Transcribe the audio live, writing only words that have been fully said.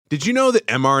Did you know that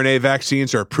mRNA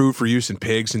vaccines are approved for use in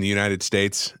pigs in the United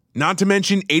States? Not to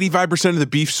mention, 85% of the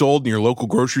beef sold in your local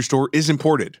grocery store is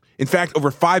imported. In fact,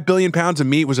 over 5 billion pounds of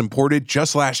meat was imported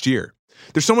just last year.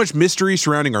 There's so much mystery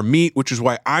surrounding our meat, which is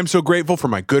why I'm so grateful for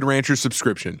my Good Ranchers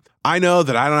subscription. I know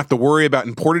that I don't have to worry about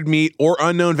imported meat or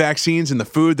unknown vaccines in the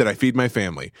food that I feed my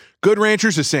family. Good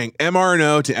Ranchers is saying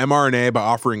mRNO to mRNA by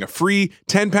offering a free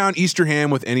 10-pound Easter ham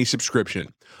with any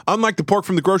subscription. Unlike the pork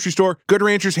from the grocery store, Good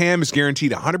Ranchers ham is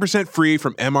guaranteed 100% free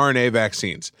from mRNA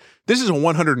vaccines. This is a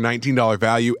 $119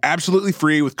 value, absolutely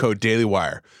free with code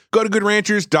DailyWire. Go to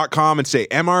goodranchers.com and say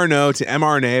mRNO to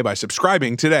mRNA by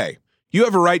subscribing today. You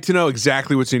have a right to know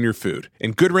exactly what's in your food,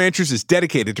 and Good Ranchers is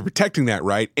dedicated to protecting that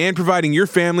right and providing your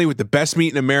family with the best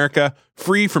meat in America,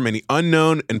 free from any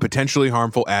unknown and potentially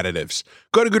harmful additives.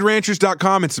 Go to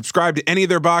goodranchers.com and subscribe to any of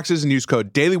their boxes and use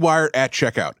code DailyWire at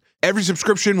checkout. Every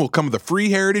subscription will come with a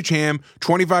free Heritage ham,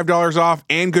 $25 off,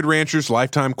 and Good Ranchers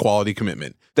lifetime quality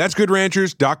commitment. That's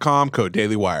goodranchers.com, code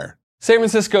DailyWire. San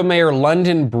Francisco Mayor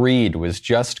London Breed was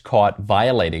just caught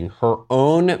violating her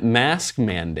own mask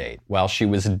mandate while she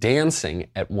was dancing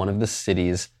at one of the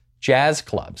city's jazz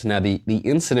clubs. Now, the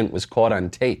incident was caught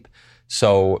on tape,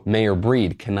 so Mayor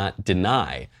Breed cannot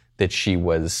deny that she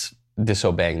was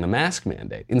disobeying the mask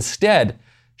mandate. Instead,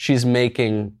 she's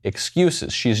making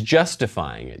excuses. She's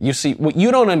justifying it. You see, what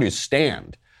you don't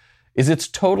understand is it's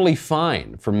totally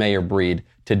fine for Mayor Breed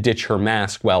to ditch her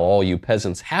mask while all you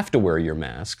peasants have to wear your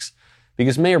masks,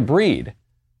 because Mayor Breed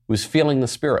was feeling the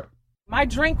spirit. My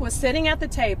drink was sitting at the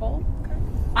table.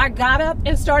 I got up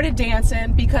and started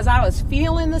dancing because I was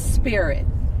feeling the spirit.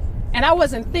 And I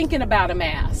wasn't thinking about a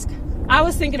mask. I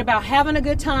was thinking about having a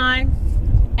good time.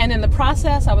 And in the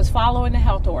process, I was following the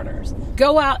health orders.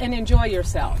 Go out and enjoy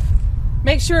yourself.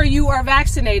 Make sure you are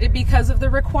vaccinated because of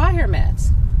the requirements.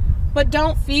 But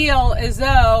don't feel as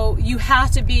though you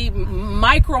have to be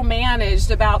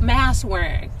micromanaged about mask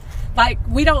wearing. Like,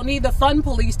 we don't need the fun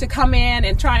police to come in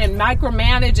and try and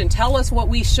micromanage and tell us what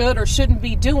we should or shouldn't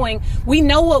be doing. We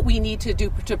know what we need to do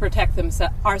to protect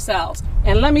ourselves.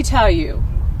 And let me tell you,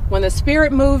 when the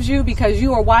spirit moves you because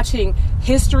you are watching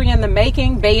history in the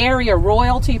making, Bay Area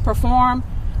royalty perform,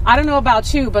 I don't know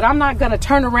about you, but I'm not going to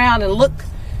turn around and look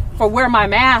for where my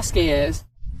mask is.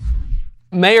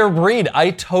 Mayor Breed,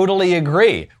 I totally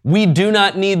agree. We do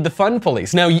not need the fun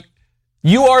police. Now,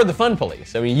 you are the fun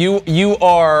police. I mean, you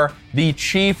are the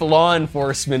chief law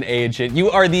enforcement agent.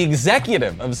 You are the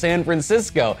executive of San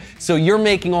Francisco. So you're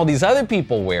making all these other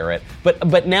people wear it.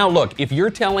 But now look, if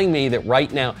you're telling me that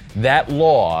right now that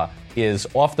law is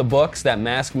off the books, that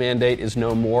mask mandate is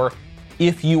no more,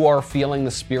 if you are feeling the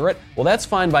spirit, well, that's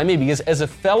fine by me, because as a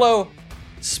fellow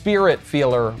spirit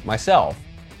feeler myself,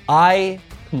 I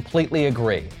completely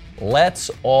agree. Let's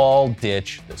all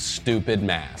ditch the stupid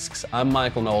masks. I'm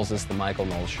Michael Knowles. This is The Michael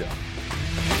Knowles Show.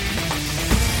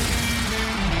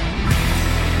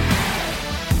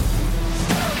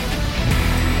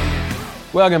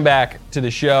 Welcome back to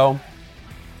the show.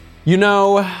 You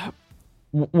know,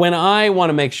 when I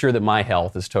want to make sure that my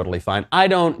health is totally fine, I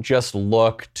don't just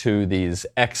look to these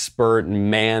expert,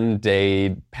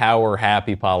 mandate,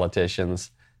 power-happy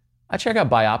politicians. I check out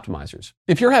Bioptimizers.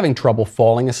 If you're having trouble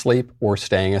falling asleep or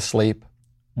staying asleep,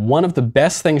 one of the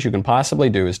best things you can possibly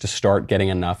do is to start getting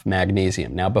enough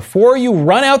magnesium. Now, before you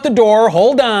run out the door,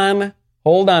 hold on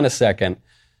a second.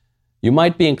 You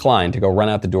might be inclined to go run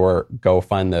out the door, go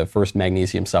find the first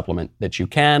magnesium supplement that you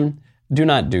can. Do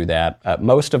not do that.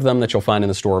 Most of them that you'll find in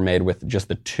the store are made with just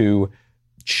the two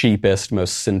cheapest,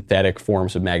 most synthetic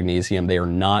forms of magnesium. They are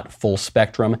not full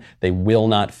spectrum. They will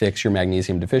not fix your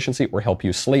magnesium deficiency or help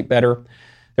you sleep better.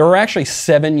 There are actually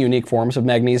 7 unique forms of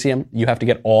magnesium. You have to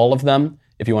get all of them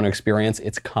if you want to experience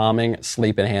its calming,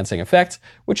 sleep-enhancing effects,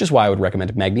 which is why I would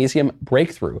recommend Magnesium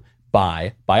Breakthrough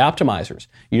by Bioptimizers.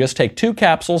 You just take 2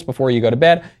 capsules before you go to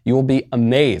bed. You will be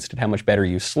amazed at how much better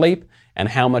you sleep and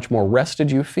how much more rested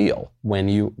you feel when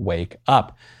you wake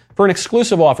up. For an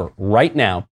exclusive offer right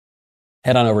now,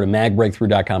 head on over to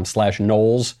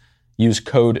magbreakthrough.com/Knowles. Use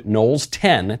code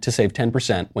Knowles10 to save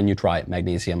 10% when you try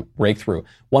Magnesium Breakthrough.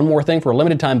 One more thing, for a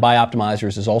limited time,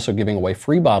 Bioptimizers is also giving away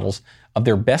free bottles of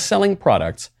their best-selling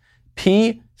products,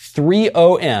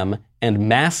 P3OM and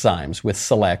Masszymes, with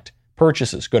select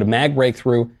purchases. Go to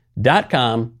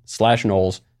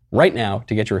magbreakthrough.com/Knowles right now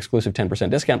to get your exclusive 10%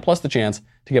 discount, plus the chance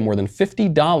to get more than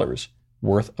 $50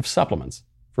 worth of supplements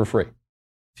for free.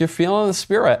 If you're feeling the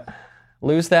spirit,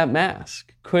 lose that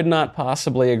mask. Could not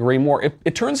possibly agree more.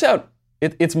 It turns out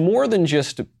it's more than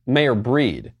just Mayor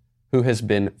Breed who has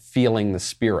been feeling the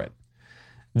spirit.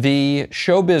 The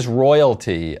showbiz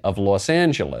royalty of Los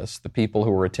Angeles, the people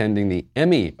who are attending the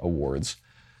Emmy Awards,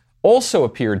 also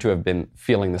appeared to have been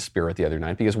feeling the spirit the other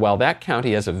night, because while that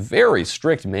county has a very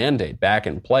strict mandate back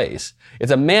in place,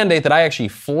 it's a mandate that I actually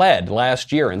fled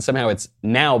last year, and somehow it's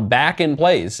now back in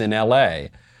place in LA.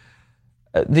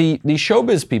 The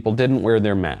showbiz people didn't wear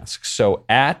their masks. So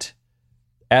at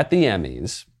the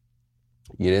Emmys,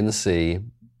 you didn't see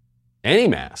any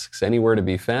masks anywhere to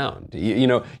be found. You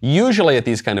know, usually at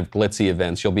these kind of glitzy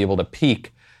events, you'll be able to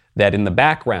peek that in the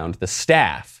background, the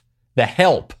staff, the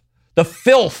help, the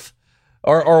filth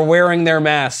are wearing their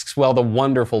masks, while the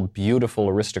wonderful, beautiful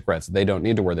aristocrats, they don't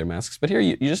need to wear their masks. But here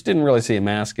you just didn't really see a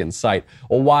mask in sight.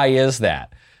 Well, why is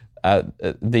that?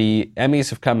 The Emmys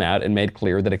have come out and made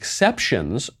clear that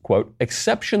exceptions, quote,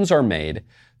 exceptions are made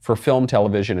for film,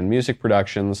 television, and music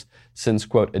productions since,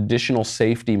 quote, additional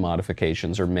safety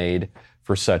modifications are made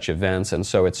for such events. And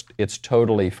so it's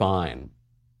totally fine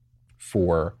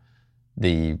for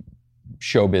the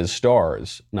showbiz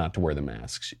stars not to wear the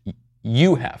masks.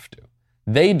 You have to.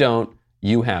 They don't,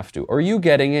 you have to. Are you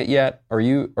getting it yet? Are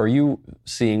you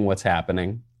seeing what's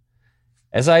happening?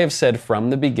 As I have said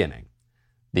from the beginning,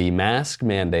 the mask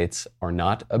mandates are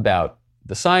not about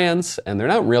the science, and they're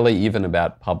not really even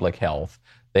about public health.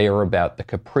 They are about the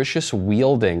capricious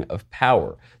wielding of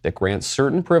power that grants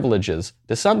certain privileges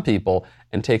to some people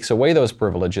and takes away those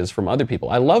privileges from other people.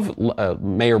 I love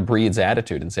Mayor Breed's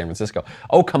attitude in San Francisco.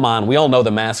 Oh, come on, we all know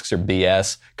the masks are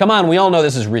BS. Come on, we all know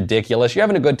this is ridiculous. You're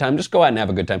having a good time, just go out and have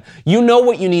a good time. You know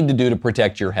what you need to do to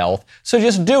protect your health, so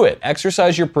just do it.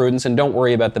 Exercise your prudence and don't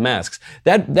worry about the masks.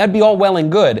 That'd be all well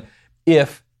and good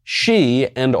if she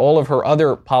and all of her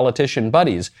other politician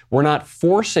buddies were not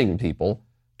forcing people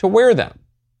to wear them.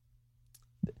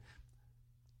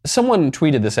 Someone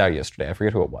tweeted this out yesterday. I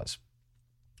forget who it was.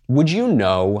 Would you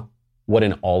know what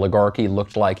an oligarchy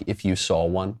looked like if you saw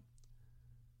one?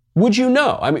 Would you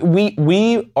know? I mean,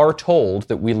 we are told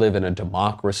that we live in a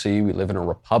democracy, we live in a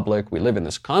republic, we live in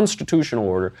this constitutional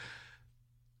order.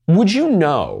 Would you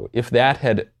know if that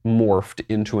had morphed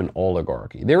into an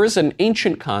oligarchy? There is an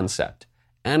ancient concept,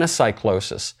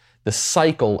 anacyclosis, the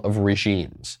cycle of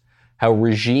regimes, how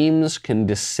regimes can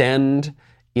descend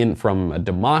from a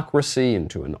democracy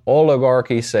into an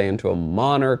oligarchy, say into a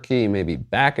monarchy, maybe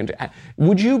back into...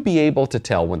 Would you be able to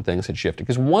tell when things had shifted?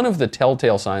 Because one of the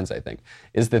telltale signs, I think,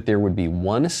 is that there would be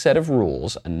one set of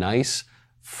rules, a nice,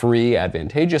 free,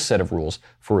 advantageous set of rules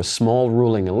for a small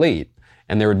ruling elite,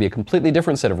 and there would be a completely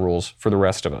different set of rules for the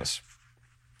rest of us.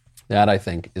 That, I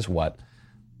think, is what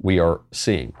we are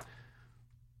seeing.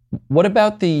 What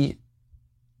about the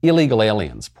illegal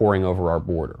aliens pouring over our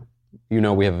border? You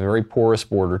know, we have a very porous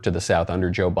border to the south under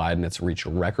Joe Biden. It's reached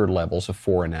record levels of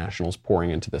foreign nationals pouring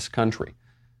into this country.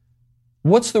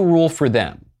 What's the rule for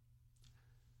them?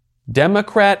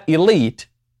 Democrat elite,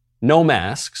 no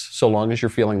masks, so long as you're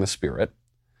feeling the spirit.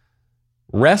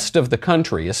 Rest of the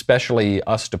country, especially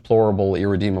us deplorable,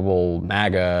 irredeemable,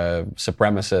 MAGA,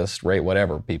 supremacist, right,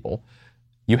 whatever people,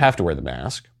 you have to wear the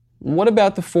mask. What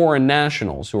about the foreign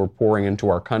nationals who are pouring into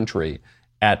our country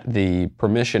at the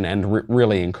permission and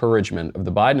really encouragement of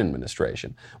the Biden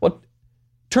administration? Well,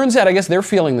 turns out, I guess they're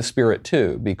feeling the spirit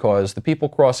too, because the people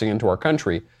crossing into our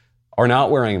country are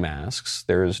not wearing masks.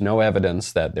 There's no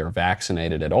evidence that they're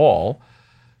vaccinated at all.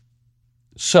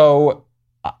 So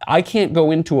I can't go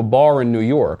into a bar in New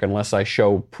York unless I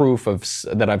show proof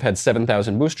that I've had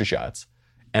 7,000 booster shots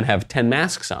and have 10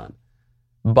 masks on.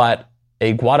 But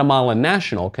a Guatemalan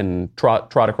national can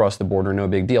trot across the border, no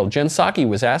big deal. Jen Psaki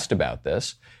was asked about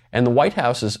this, and the White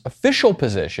House's official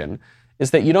position is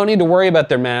that you don't need to worry about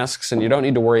their masks and you don't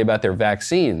need to worry about their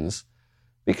vaccines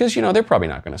because, you know, they're probably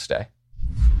not going to stay.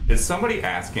 Is somebody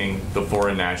asking the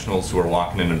foreign nationals who are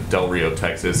walking into Del Rio,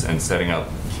 Texas and setting up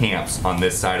camps on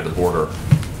this side of the border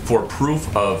for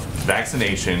proof of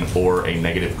vaccination or a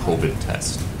negative COVID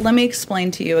test? Let me explain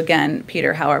to you again,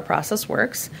 Peter, how our process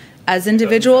works. As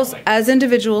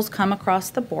individuals come across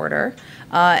the border,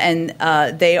 and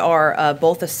they are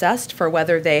both assessed for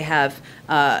whether they have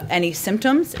any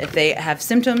symptoms. If they have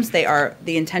symptoms, the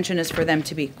intention is for them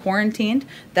to be quarantined.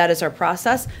 That is our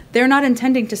process. They're not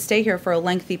intending to stay here for a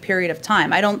lengthy period of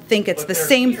time. I don't think it's the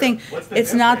same thing.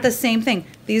 It's not the same thing.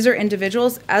 These are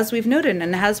individuals, as we've noted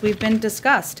and as we've been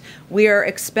discussed. We are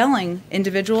expelling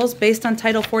individuals based on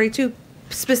Title 42.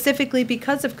 Specifically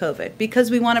because of COVID,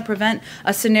 because we want to prevent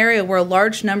a scenario where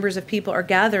large numbers of people are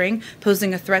gathering,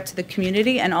 posing a threat to the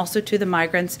community and also to the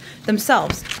migrants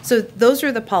themselves. So those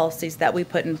are the policies that we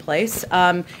put in place,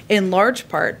 in large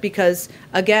part because,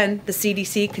 again, the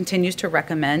CDC continues to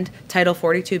recommend Title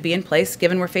 42 be in place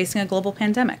given we're facing a global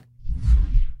pandemic.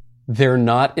 They're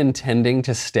not intending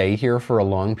to stay here for a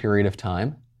long period of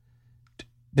time?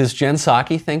 Does Jen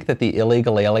Psaki think that the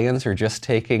illegal aliens are just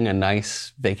taking a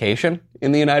nice vacation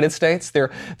in the United States?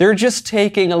 They're just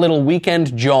taking a little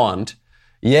weekend jaunt.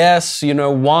 Yes,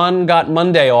 Juan got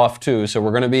Monday off too, so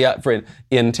we're going to be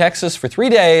in Texas for 3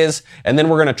 days, and then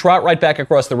we're going to trot right back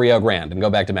across the Rio Grande and go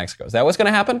back to Mexico. Is that what's going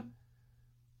to happen?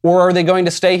 Or are they going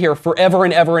to stay here forever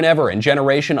and ever and ever, and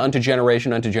generation unto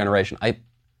generation unto generation? I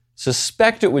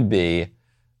suspect it would be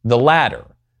the latter.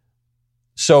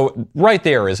 So right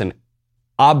there is an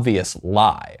obvious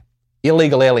lie.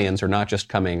 Illegal aliens are not just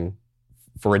coming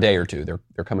for a day or two.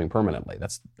 They're coming permanently.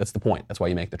 That's the point. That's why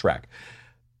you make the trek.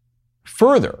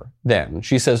 Further, then,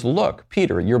 she says, look,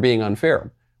 Peter, you're being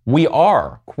unfair. We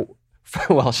are,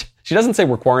 well, she doesn't say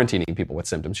we're quarantining people with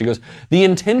symptoms. She goes, the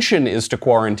intention is to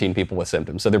quarantine people with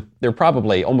symptoms. So they're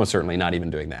probably, almost certainly not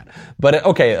even doing that. But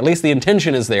okay, at least the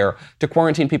intention is there to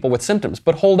quarantine people with symptoms.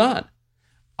 But hold on.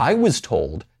 I was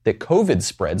told that COVID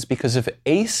spreads because of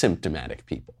asymptomatic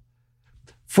people.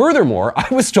 Furthermore,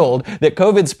 I was told that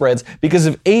COVID spreads because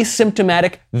of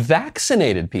asymptomatic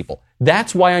vaccinated people.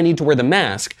 That's why I need to wear the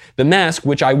mask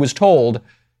which I was told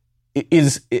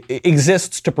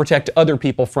exists to protect other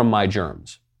people from my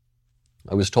germs.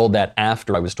 I was told that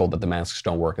after I was told that the masks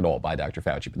don't work at all by Dr.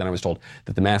 Fauci. But then I was told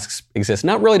that the masks exist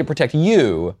not really to protect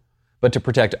you, but to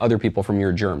protect other people from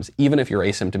your germs, even if you're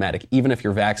asymptomatic, even if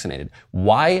you're vaccinated.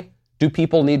 Why do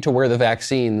people need to wear the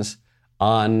vaccines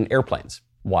on airplanes?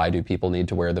 Why do people need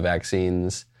to wear the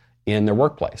vaccines in their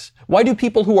workplace? Why do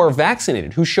people who are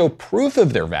vaccinated, who show proof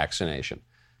of their vaccination,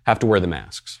 have to wear the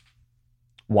masks?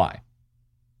 Why?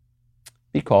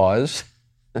 Because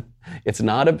it's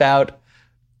not about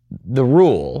the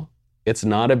rule. It's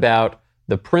not about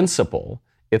the principle.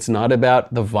 It's not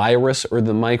about the virus or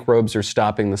the microbes or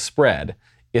stopping the spread.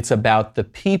 It's about the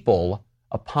people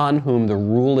upon whom the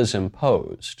rule is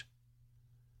imposed.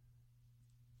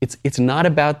 It's not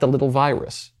about the little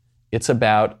virus. It's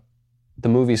about the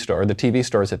movie star, the TV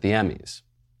stars at the Emmys.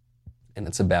 And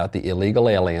it's about the illegal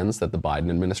aliens that the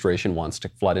Biden administration wants to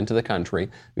flood into the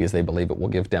country because they believe it will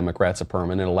give Democrats a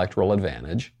permanent electoral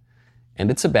advantage.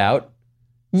 And it's about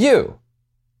you.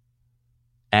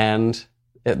 And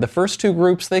the first two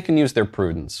groups, they can use their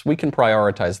prudence. We can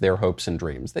prioritize their hopes and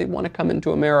dreams. They want to come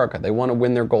into America. They want to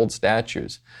win their gold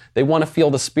statues. They want to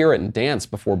feel the spirit and dance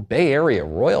before Bay Area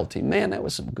royalty. Man, that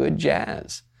was some good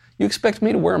jazz. You expect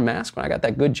me to wear a mask when I got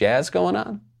that good jazz going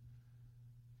on?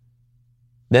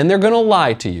 Then they're going to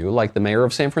lie to you like the mayor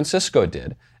of San Francisco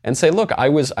did and say, look, I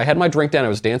had my drink down, I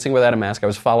was dancing without a mask, I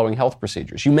was following health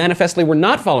procedures. You manifestly were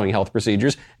not following health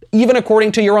procedures, even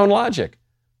according to your own logic.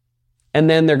 And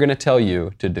then they're going to tell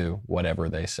you to do whatever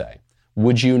they say.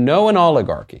 Would you know an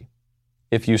oligarchy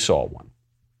if you saw one?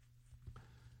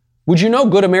 Would you know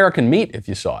good American meat if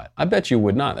you saw it? I bet you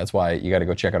would not. That's why you got to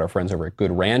go check out our friends over at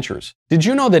Good Ranchers. Did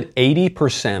you know that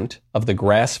 80% of the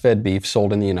grass-fed beef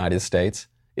sold in the United States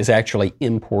is actually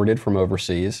imported from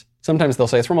overseas? Sometimes they'll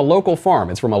say it's from a local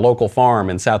farm. It's from a local farm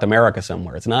in South America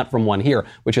somewhere. It's not from one here,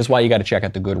 which is why you got to check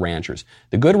out the Good Ranchers.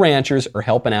 The Good Ranchers are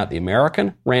helping out the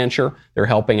American rancher. They're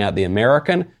helping out the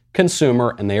American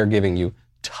consumer, and they are giving you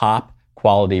top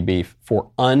quality beef for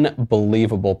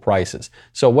unbelievable prices.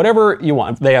 So whatever you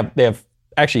want, they have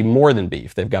actually more than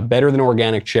beef. They've got better than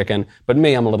organic chicken, but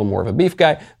me, I'm a little more of a beef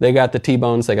guy. They got the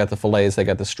T-bones, they got the fillets, they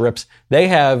got the strips. They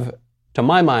have, to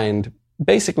my mind,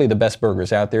 basically the best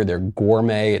burgers out there. They're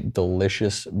gourmet,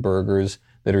 delicious burgers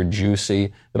that are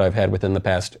juicy that I've had within the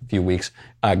past few weeks.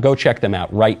 Go check them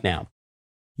out right now.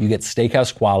 You get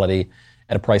steakhouse quality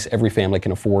at a price every family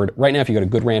can afford. Right now, if you go to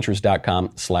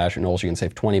goodranchers.com/Knowles, you can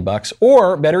save $20.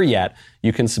 Or better yet,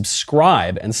 you can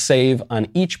subscribe and save on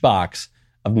each box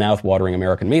of mouth-watering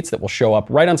American meats that will show up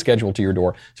right on schedule to your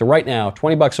door. So right now,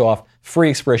 $20 off, free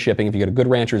express shipping if you go to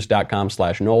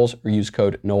goodranchers.com/Knowles or use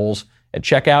code Knowles at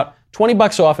checkout.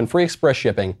 $20 off and free express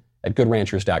shipping at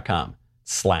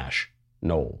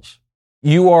goodranchers.com/Knowles.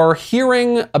 You are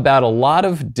hearing about a lot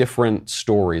of different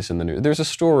stories in the news. There's a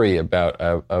story about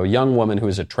a young woman who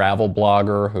is a travel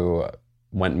blogger who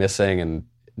went missing and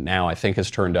now I think has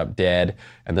turned up dead.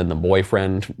 And then the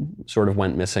boyfriend sort of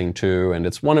went missing too. And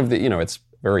it's one of the, it's a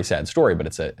very sad story, but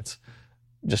it's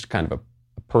just kind of a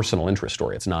personal interest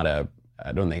story. It's not I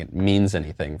don't think it means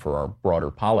anything for our broader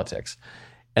politics.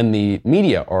 And the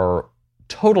media are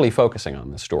totally focusing on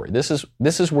this story. This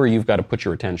is where you've got to put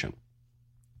your attention.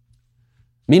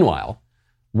 Meanwhile,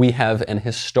 we have an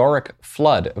historic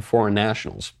flood of foreign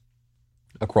nationals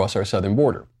across our southern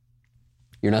border.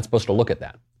 You're not supposed to look at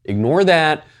that. Ignore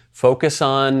that. Focus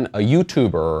on a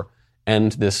YouTuber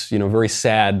and this, very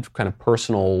sad kind of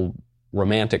personal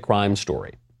romantic crime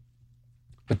story.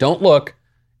 But don't look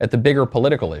at the bigger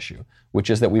political issue, which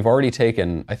is that we've already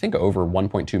taken, I think, over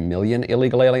 1.2 million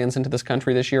illegal aliens into this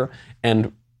country this year,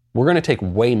 and we're going to take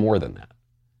way more than that.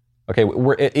 Okay,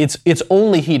 it's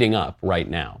only heating up right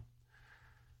now.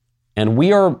 And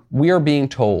we are being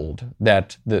told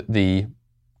that the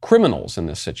criminals in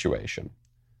this situation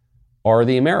are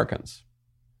the Americans,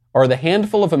 are the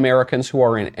handful of Americans who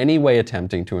are in any way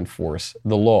attempting to enforce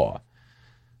the law.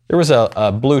 There was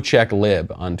a blue check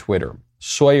lib on Twitter,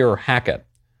 Sawyer Hackett.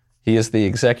 He is the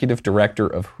executive director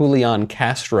of Julian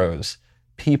Castro's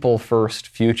People First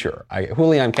Future.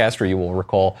 Julian Castro, you will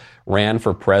recall, ran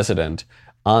for president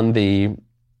on the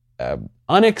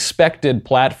unexpected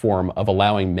platform of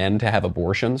allowing men to have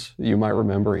abortions. You might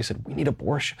remember he said, we need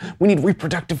abortion. We need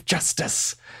reproductive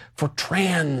justice for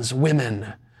trans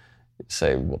women.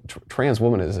 Say, well, trans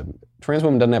woman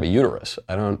doesn't have a uterus.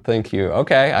 I don't think you,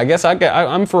 okay, I guess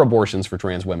I'm for abortions for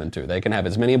trans women too. They can have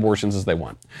as many abortions as they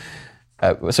want.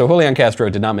 So Julian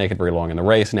Castro did not make it very long in the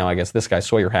race. Now I guess this guy,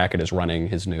 Sawyer Hackett, is running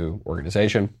his new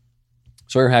organization.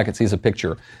 Sawyer Hackett sees a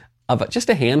picture of just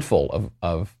a handful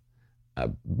of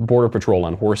Border Patrol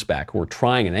on horseback who are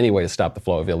trying in any way to stop the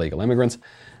flow of illegal immigrants.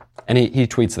 And he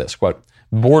tweets this, quote,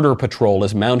 Border Patrol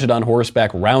is mounted on horseback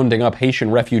rounding up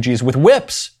Haitian refugees with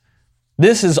whips.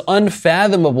 This is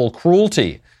unfathomable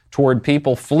cruelty toward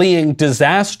people fleeing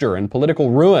disaster and political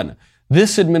ruin.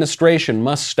 This administration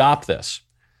must stop this.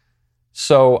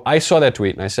 So I saw that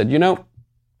tweet and I said,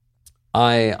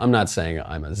 I'm not saying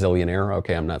I'm a zillionaire,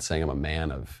 okay? I'm not saying I'm a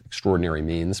man of extraordinary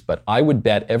means, but I would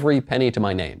bet every penny to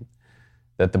my name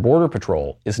that the Border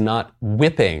Patrol is not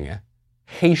whipping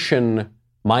Haitian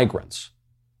migrants.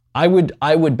 I would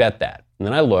bet that. And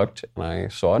then I looked and I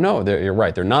saw, no, you're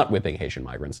right, they're not whipping Haitian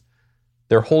migrants.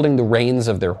 They're holding the reins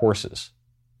of their horses.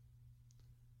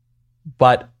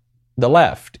 But the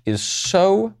left is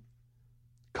so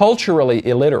culturally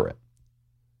illiterate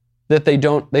that they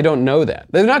don't know that.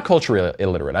 They're not culturally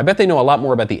illiterate. I bet they know a lot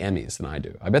more about the Emmys than I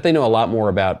do. I bet they know a lot more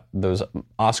about those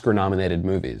Oscar-nominated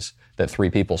movies that 3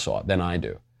 people saw than I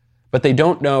do. But they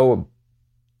don't know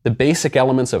the basic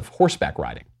elements of horseback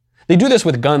riding. They do this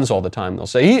with guns all the time. They'll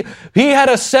say, he had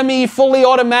a semi-fully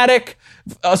automatic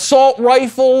assault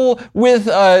rifle with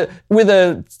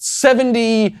a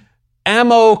 70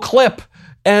 ammo clip,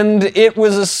 and it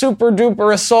was a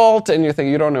super-duper assault. And you think,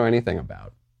 you don't know anything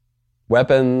about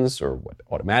weapons or what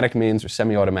automatic means or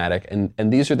semi-automatic. And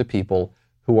these are the people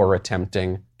who are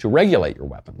attempting to regulate your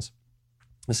weapons.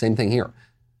 The same thing here.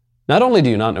 Not only do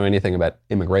you not know anything about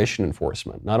immigration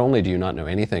enforcement, not only do you not know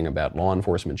anything about law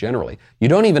enforcement generally, you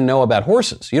don't even know about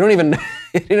horses. You don't even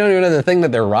know the thing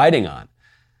that they're riding on.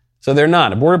 So they're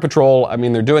not. Border Patrol, I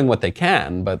mean, they're doing what they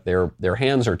can, but their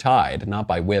hands are tied, not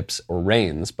by whips or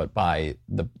reins, but by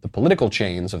the political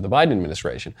chains of the Biden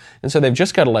administration. And so they've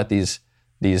just got to let these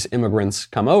immigrants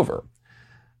come over.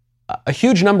 A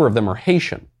huge number of them are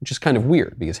Haitian, which is kind of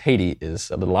weird because Haiti is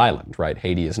a little island, right?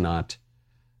 Haiti is not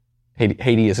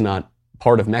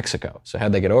part of Mexico. So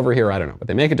how'd they get over here? I don't know. But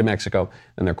they make it to Mexico,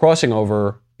 and they're crossing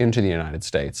over into the United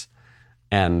States.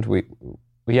 And we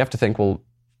have to think, well,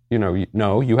 you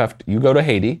go to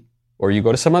Haiti or you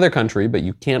go to some other country, but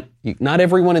not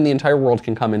everyone in the entire world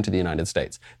can come into the United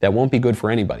States. That won't be good for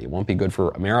anybody. It won't be good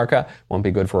for America, won't be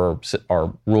good for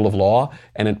our rule of law,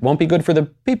 and it won't be good for the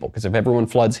people, because if everyone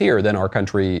floods here, then our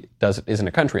country isn't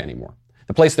a country anymore.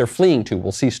 The place they're fleeing to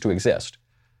will cease to exist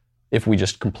if we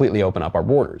just completely open up our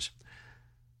borders.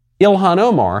 Ilhan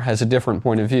Omar has a different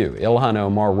point of view. Ilhan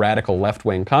Omar, radical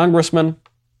left-wing congressman,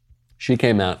 she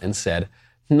came out and said,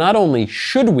 not only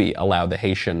should we allow the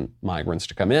Haitian migrants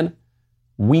to come in,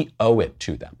 we owe it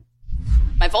to them.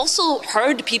 I've also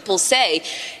heard people say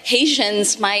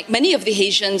many of the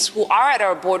Haitians who are at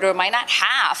our border might not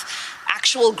have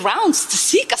actual grounds to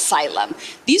seek asylum.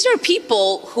 These are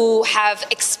people who have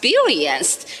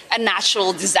experienced a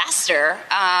natural disaster,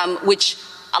 which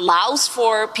allows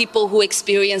for people who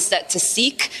experience that to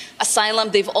seek asylum.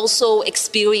 They've also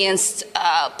experienced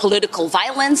political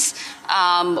violence,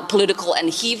 political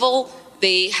upheaval.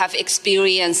 They have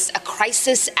experienced a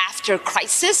crisis after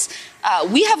crisis.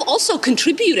 We have also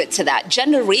contributed to that.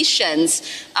 Generations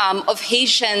of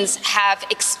Haitians have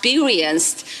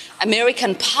experienced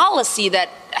American policy that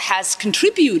has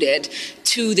contributed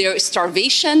to their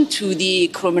starvation, to the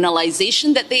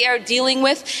criminalization that they are dealing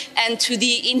with, and to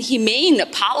the inhumane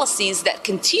policies that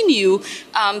continue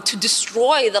to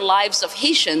destroy the lives of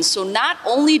Haitians. So not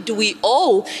only do we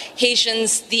owe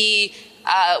Haitians the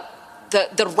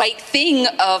right thing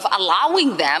of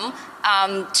allowing them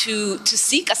to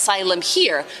seek asylum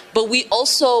here, but we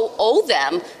also owe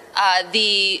them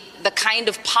the kind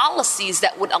of policies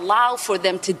that would allow for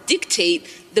them to dictate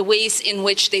the ways in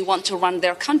which they want to run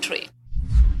their country.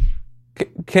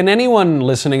 Can anyone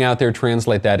listening out there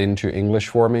translate that into English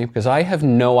for me? Because I have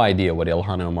no idea what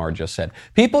Ilhan Omar just said.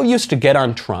 People used to get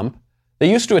on Trump. They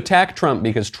used to attack Trump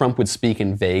because Trump would speak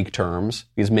in vague terms,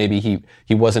 because maybe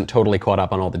he wasn't totally caught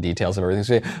up on all the details of everything.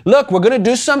 So, look, we're going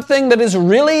to do something that is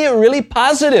really, really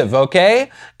positive, okay?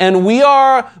 And we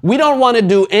don't want to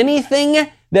do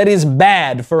anything that is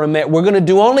bad for America. We're going to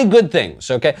do only good things,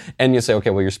 okay? And you say,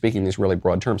 okay, well, you're speaking these really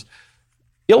broad terms.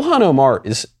 Ilhan Omar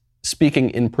is speaking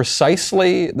in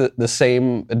precisely the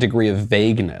same degree of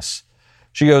vagueness.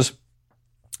 She goes,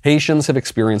 Haitians have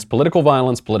experienced political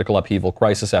violence, political upheaval,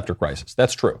 crisis after crisis.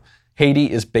 That's true.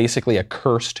 Haiti is basically a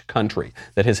cursed country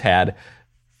that has had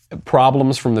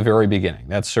problems from the very beginning.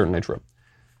 That's certainly true.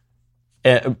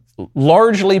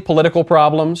 Largely political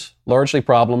problems, largely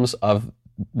problems of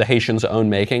the Haitians' own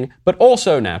making, but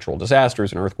also natural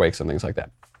disasters and earthquakes and things like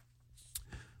that.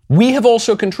 We have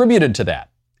also contributed to that,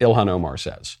 Ilhan Omar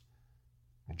says.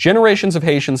 Generations of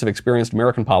Haitians have experienced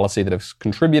American policy that has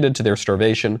contributed to their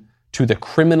starvation, to the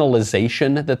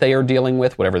criminalization that they are dealing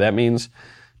with, whatever that means,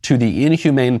 to the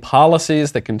inhumane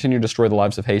policies that continue to destroy the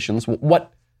lives of Haitians.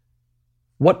 What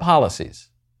policies?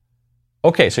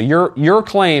 Okay, so your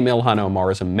claim, Ilhan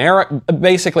Omar, is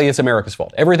basically it's America's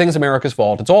fault. Everything's America's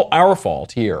fault. It's all our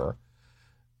fault here.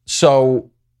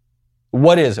 So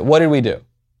what is it? What did we do?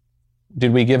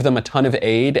 Did we give them a ton of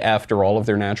aid after all of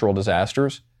their natural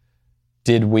disasters?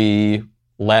 Did we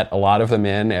let a lot of them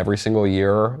in every single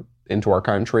year into our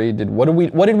country? What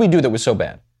did we do that was so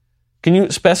bad? Can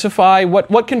you specify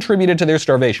what contributed to their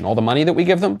starvation? All the money that we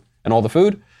give them and all the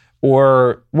food?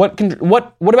 Or what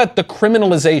about the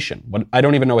criminalization? I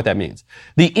don't even know what that means.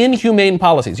 The inhumane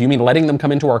policies. You mean letting them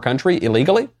come into our country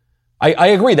illegally? I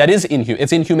agree, that is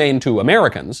it's inhumane to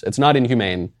Americans. It's not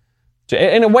inhumane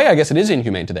to, in a way, I guess it is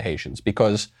inhumane to the Haitians,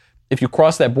 because if you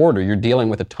cross that border, you're dealing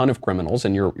with a ton of criminals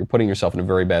and you're putting yourself in a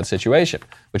very bad situation,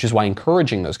 which is why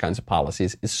encouraging those kinds of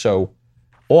policies is so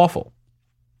awful.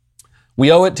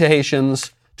 We owe it to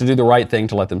Haitians to do the right thing,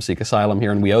 to let them seek asylum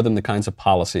here, and we owe them the kinds of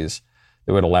policies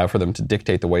that would allow for them to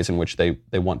dictate the ways in which they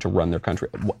want to run their country.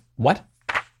 What?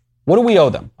 What do we owe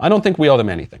them? I don't think we owe them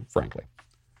anything, frankly.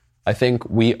 I think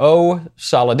we owe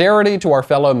solidarity to our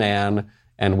fellow man,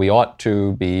 and we ought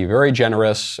to be very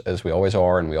generous, as we always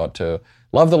are, and we ought to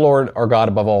love the Lord our God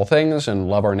above all things and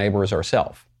love our neighbor as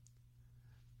ourselves.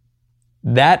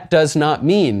 That does not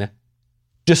mean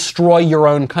destroy your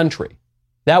own country.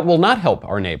 That will not help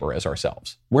our neighbor as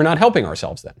ourselves. We're not helping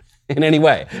ourselves then in any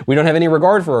way. We don't have any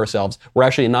regard for ourselves. We're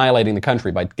actually annihilating the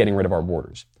country by getting rid of our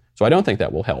borders. So I don't think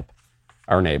that will help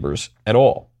our neighbors at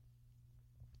all.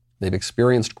 They've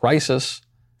experienced crisis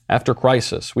after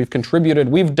crisis. We've contributed.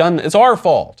 We've done. It's our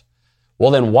fault.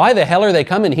 Well, then why the hell are they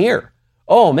coming here?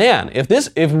 Oh man,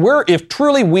 if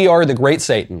truly we are the great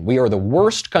Satan, we are the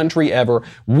worst country ever,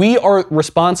 we are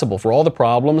responsible for all the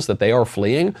problems that they are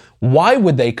fleeing, why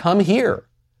would they come here?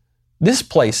 This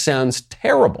place sounds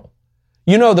terrible.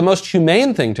 You know, the most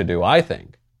humane thing to do, I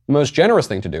think, the most generous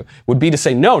thing to do, would be to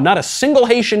say, no, not a single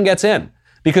Haitian gets in,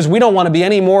 because we don't want to be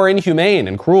any more inhumane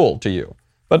and cruel to you.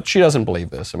 But she doesn't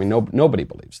believe this. I mean, nobody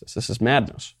believes this. This is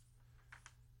madness.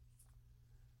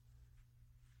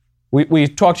 We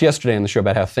talked yesterday on the show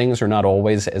about how things are not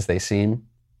always as they seem.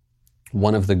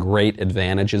 One of the great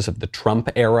advantages of the Trump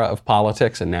era of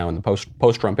politics, and now in the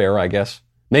post-Trump era, I guess.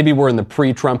 Maybe we're in the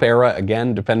pre-Trump era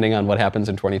again, depending on what happens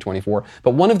in 2024.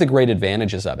 But one of the great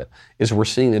advantages of it is we're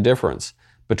seeing the difference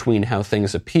between how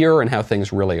things appear and how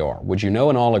things really are. Would you know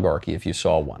an oligarchy if you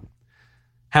saw one?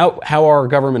 How our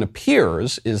government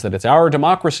appears is that it's our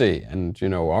democracy and, you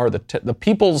know, the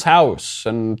people's house.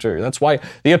 And that's why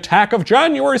the attack of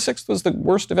January 6th was the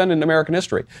worst event in American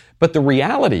history. But the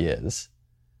reality is,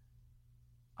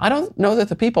 I don't know that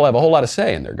the people have a whole lot of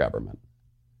say in their government.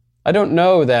 I don't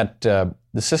know that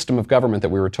the system of government that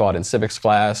we were taught in civics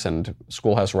class and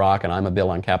Schoolhouse Rock and I'm a Bill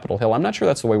on Capitol Hill, I'm not sure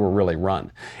that's the way we're really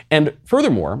run. And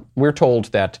furthermore, we're told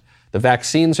that the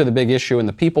vaccines are the big issue and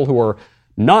the people who are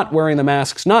not wearing the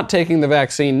masks, not taking the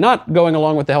vaccine, not going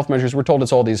along with the health measures, we're told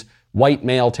it's all these white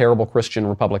male, terrible Christian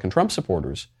Republican Trump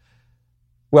supporters.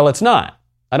 Well, it's not.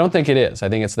 I don't think it is. I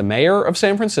think it's the mayor of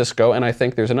San Francisco, and I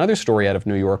think there's another story out of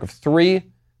New York of 3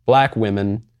 black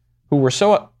women who were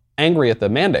so angry at the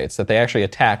mandates that they actually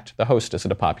attacked the hostess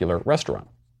at a popular restaurant.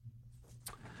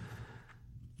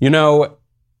 You know,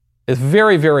 it's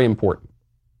very, very important,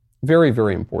 very,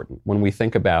 very important when we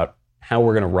think about how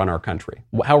we're going to run our country,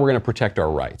 how we're going to protect our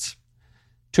rights,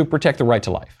 to protect the right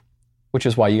to life, which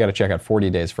is why you got to check out 40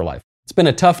 Days for Life. It's been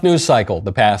a tough news cycle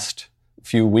the past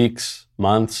few weeks,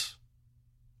 months,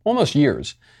 almost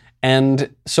years.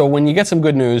 And so when you get some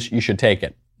good news, you should take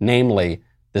it. Namely,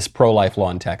 this pro-life law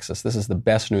in Texas. This is the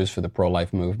best news for the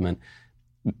pro-life movement,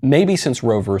 maybe since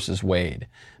Roe versus Wade.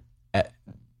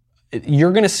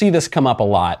 You're going to see this come up a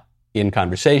lot in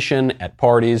conversation, at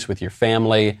parties, with your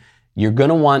family. You're going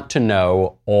to want to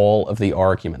know all of the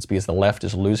arguments because the left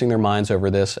is losing their minds over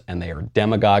this and they are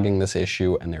demagoguing this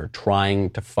issue and they're trying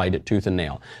to fight it tooth and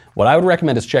nail. What I would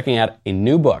recommend is checking out a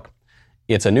new book.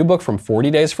 It's a new book from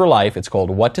 40 Days for Life. It's called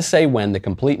What to Say When, The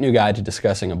Complete New Guide to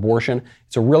Discussing Abortion.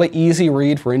 It's a really easy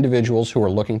read for individuals who are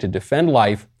looking to defend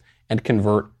life and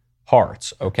convert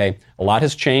hearts, okay? A lot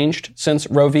has changed since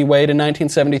Roe v. Wade in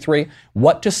 1973.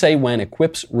 What to Say When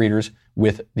equips readers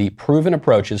with the proven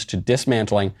approaches to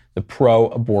dismantling the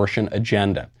pro-abortion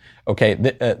agenda.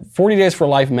 Okay, 40 Days for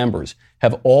Life members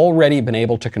have already been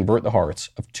able to convert the hearts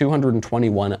of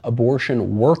 221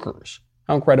 abortion workers.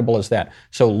 How incredible is that?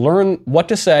 So learn what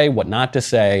to say, what not to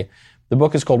say. The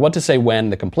book is called What to Say When,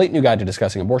 The Complete New Guide to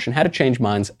Discussing Abortion, How to Change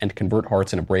Minds and Convert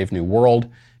Hearts in a Brave New World.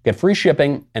 Get free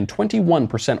shipping and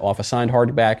 21% off a signed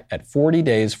hardback at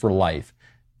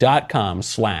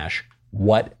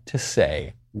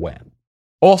 40daysforlife.com/whattosay-when.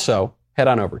 Also, head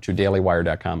on over to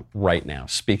dailywire.com right now.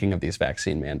 Speaking of these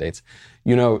vaccine mandates,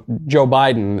 you know, Joe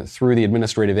Biden, through the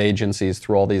administrative agencies,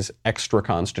 through all these extra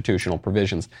constitutional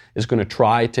provisions, is going to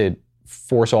try to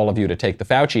force all of you to take the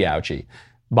Fauci ouchie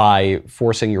by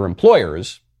forcing your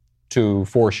employers to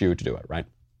force you to do it, right?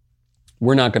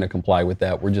 We're not going to comply with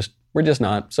that. We're just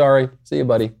not. Sorry. See you,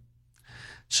 buddy.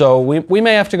 So we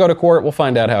may have to go to court. We'll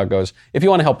find out how it goes. If you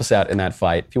want to help us out in that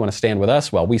fight, if you want to stand with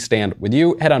us, well, we stand with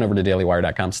you. Head on over to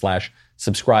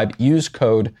dailywire.com/subscribe. Use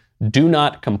code do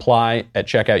not comply at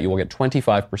checkout. You will get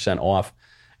 25% off.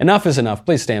 Enough is enough.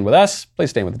 Please stand with us. Please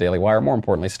stand with the Daily Wire. More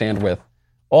importantly, stand with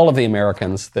all of the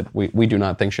Americans that we do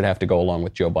not think should have to go along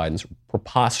with Joe Biden's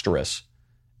preposterous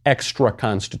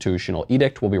extra-constitutional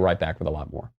edict. We'll be right back with a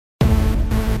lot more.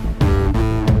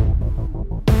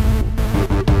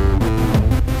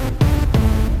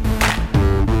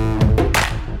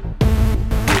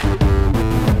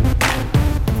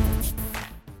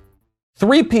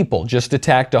 Three people just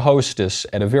attacked a hostess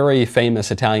at a very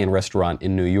famous Italian restaurant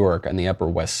in New York on the Upper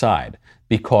West Side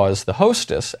because the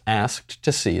hostess asked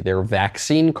to see their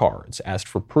vaccine cards, asked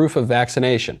for proof of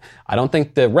vaccination. I don't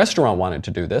think the restaurant wanted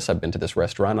to do this. I've been to this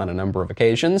restaurant on a number of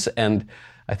occasions, and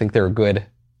I think they're a good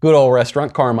old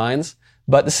restaurant, Carmine's,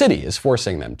 but the city is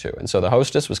forcing them to. And so the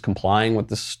hostess was complying with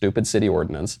the stupid city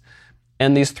ordinance,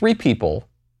 and these three people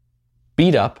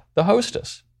beat up the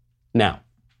hostess. Now,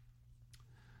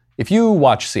 if you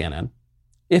watch CNN,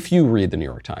 if you read the New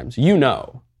York Times, you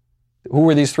know who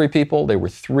were these three people? They were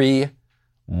three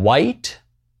white,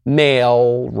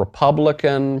 male,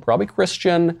 Republican, probably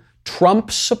Christian,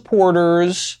 Trump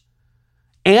supporters,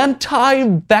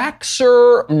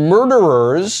 anti-vaxxer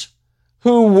murderers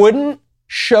who wouldn't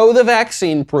show the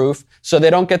vaccine proof so they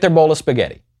don't get their bowl of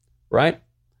spaghetti, right?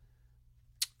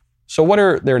 So what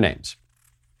are their names?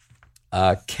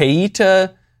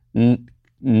 Keita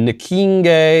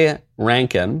Nkinge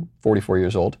Rankin, 44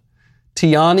 years old,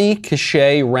 Tiani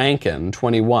Cachet Rankin,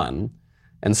 21,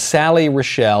 and Sally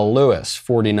Rochelle Lewis,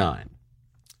 49.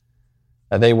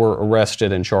 They were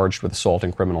arrested and charged with assault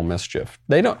and criminal mischief.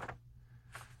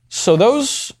 So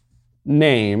those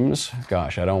names,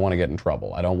 gosh, I don't want to get in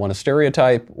trouble. I don't want to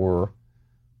stereotype or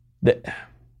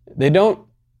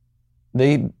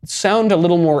they sound a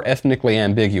little more ethnically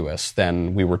ambiguous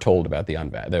than we were told about the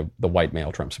white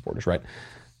male Trump supporters, right?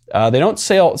 They don't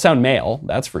sound male,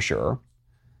 that's for sure.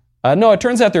 No, it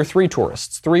turns out they're three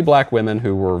tourists, three black women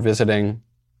who were visiting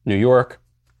New York.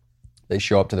 They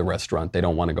show up to the restaurant. They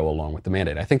don't want to go along with the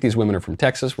mandate. I think these women are from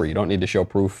Texas, where you don't need to show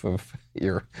proof of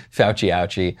your Fauci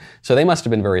ouchie. So they must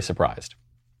have been very surprised.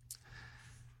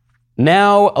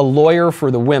 Now, a lawyer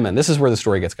for the women. This is where the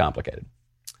story gets complicated.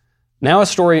 Now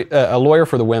a lawyer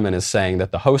for the women is saying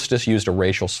that the hostess used a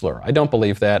racial slur. I don't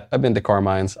believe that. I've been to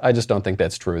Carmine's. I just don't think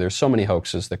that's true. There's so many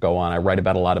hoaxes that go on. I write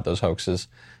about a lot of those hoaxes,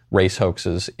 race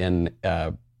hoaxes, in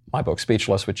my book,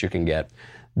 Speechless, which you can get.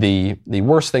 The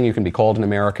worst thing you can be called in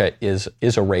America is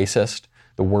a racist.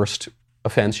 The worst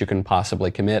offense you can possibly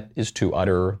commit is to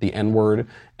utter the N-word.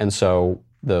 And so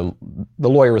the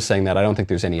lawyer is saying that. I don't think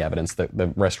there's any evidence.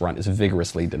 The restaurant is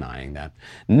vigorously denying that.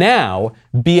 Now,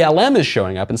 BLM is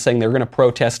showing up and saying they're going to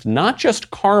protest not just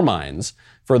Carmine's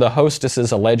for the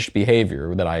hostess's alleged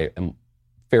behavior that I am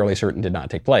fairly certain did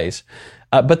not take place,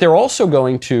 but they're also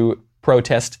going to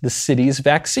protest the city's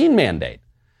vaccine mandate,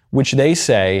 which they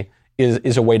say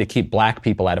is a way to keep black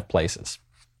people out of places.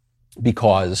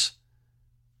 Because,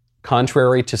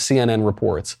 contrary to CNN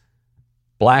reports,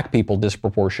 black people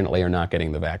disproportionately are not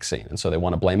getting the vaccine. And so they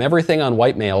want to blame everything on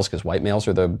white males because white males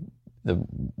are the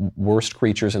worst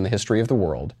creatures in the history of the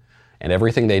world, and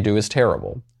everything they do is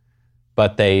terrible.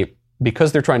 But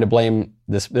because they're trying to blame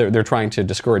this, they're trying to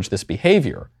discourage this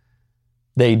behavior,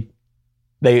 they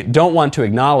don't want to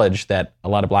acknowledge that a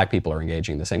lot of black people are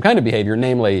engaging in the same kind of behavior,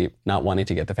 namely not wanting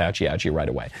to get the Fauci ouchie right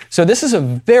away. So this is a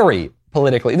very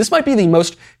this might be the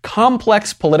most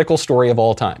complex political story of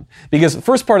all time. Because the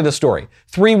first part of the story,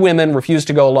 3 women refused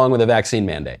to go along with a vaccine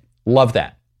mandate. Love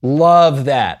that. Love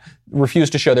that.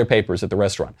 Refused to show their papers at the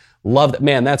restaurant. Love that.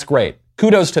 Man, that's great.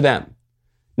 Kudos to them.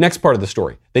 Next part of the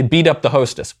story, they beat up the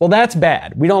hostess. Well, that's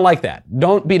bad. We don't like that.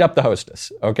 Don't beat up the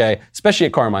hostess, okay? Especially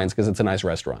at Carmine's because it's a nice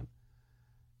restaurant.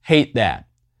 Hate that.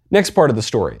 Next part of the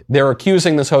story, they're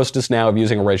accusing this hostess now of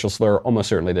using a racial slur. Almost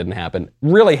certainly didn't happen.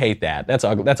 Really hate that. That's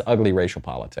ugly racial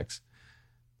politics.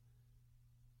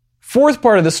 Fourth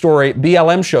part of the story,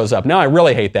 BLM shows up. Now I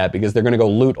really hate that because they're going to go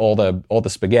loot all the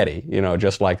spaghetti,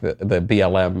 just like the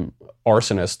BLM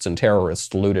arsonists and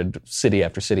terrorists looted city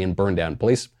after city and burned down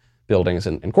police buildings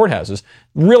and courthouses.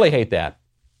 Really hate that.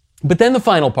 But then the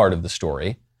final part of the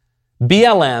story,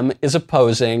 BLM is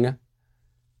opposing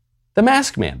the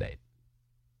mask mandate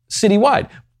citywide.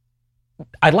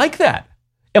 I like that.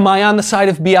 Am I on the side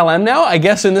of BLM now? I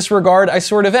guess in this regard, I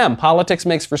sort of am. Politics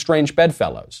makes for strange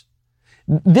bedfellows.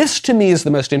 This, to me, is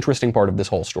the most interesting part of this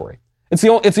whole story. It's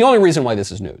the only reason why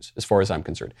this is news, as far as I'm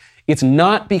concerned. It's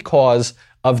not because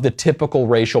of the typical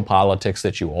racial politics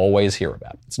that you always hear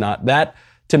about. It's not. That,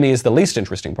 to me, is the least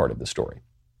interesting part of the story.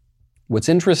 What's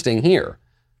interesting here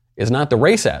is not the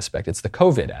race aspect, it's the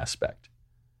COVID aspect.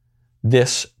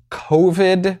 This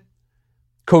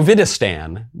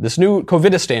COVIDistan, this new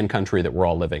COVIDistan country that we're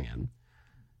all living in,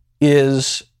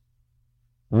 is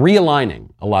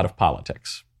realigning a lot of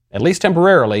politics, at least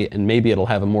temporarily, and maybe it'll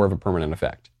have more of a permanent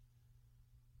effect.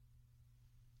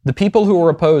 The people who are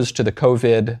opposed to the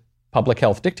COVID public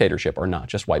health dictatorship are not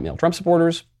just white male Trump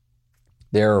supporters.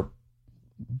 They're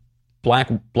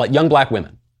young black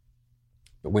women.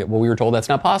 We were told that's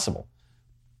not possible.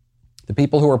 The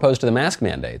people who are opposed to the mask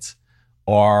mandates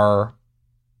are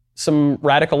some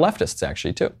radical leftists,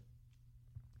 actually, too.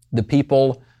 The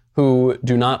people who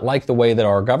do not like the way that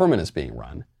our government is being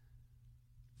run,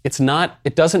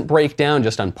 it doesn't break down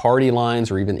just on party lines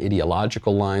or even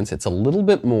ideological lines. It's a little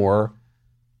bit more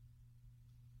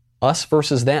us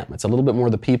versus them. It's a little bit more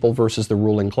the people versus the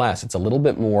ruling class. It's a little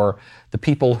bit more the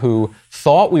people who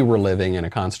thought we were living in a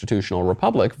constitutional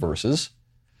republic versus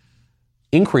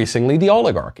increasingly the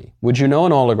oligarchy. Would you know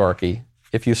an oligarchy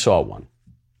if you saw one?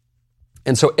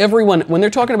 And so everyone, when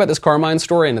they're talking about this Carmine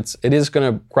story, and it is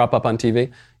going to crop up on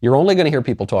TV, you're only going to hear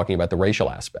people talking about the racial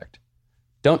aspect.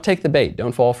 Don't take the bait.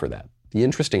 Don't fall for that. The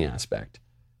interesting aspect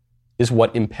is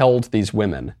what impelled these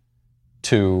women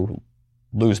to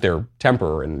lose their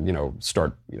temper and,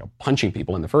 start, punching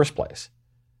people in the first place.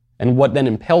 And what then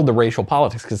impelled the racial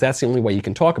politics, because that's the only way you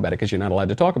can talk about it, because you're not allowed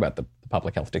to talk about the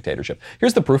public health dictatorship.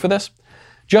 Here's the proof of this.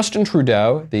 Justin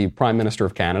Trudeau, the Prime Minister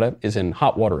of Canada, is in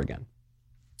hot water again.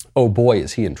 Oh boy,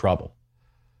 is he in trouble.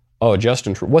 Oh,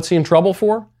 what's he in trouble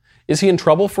for? Is he in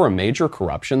trouble for a major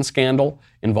corruption scandal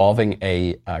involving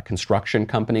a construction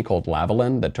company called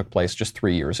Lavalin that took place just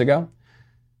 3 years ago?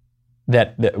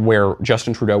 Where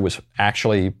Justin Trudeau was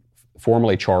actually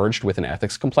formally charged with an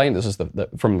ethics complaint. This is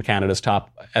from Canada's top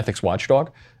ethics watchdog.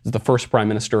 This is the first Prime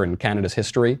Minister in Canada's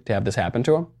history to have this happen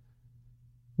to him.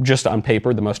 Just on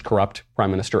paper, the most corrupt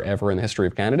Prime Minister ever in the history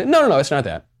of Canada. No, it's not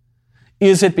that.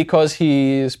 Is it because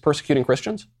he's persecuting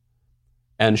Christians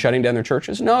and shutting down their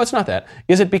churches? No, it's not that.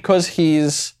 Is it because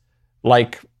he's,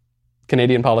 like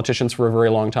Canadian politicians for a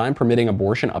very long time, permitting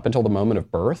abortion up until the moment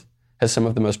of birth, has some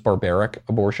of the most barbaric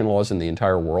abortion laws in the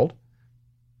entire world?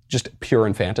 Just pure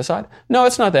infanticide? No,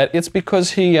 it's not that. It's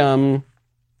because he wore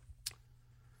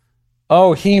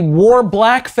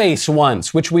blackface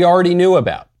once, which we already knew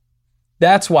about.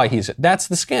 That's why that's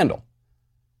the scandal.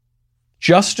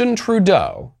 Justin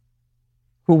Trudeau,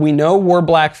 who we know wore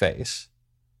blackface,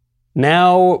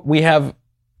 now we have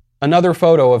another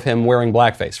photo of him wearing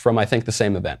blackface from, I think, the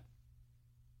same event.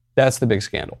 That's the big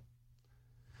scandal.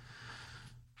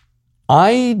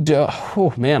 I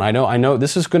know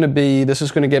this is going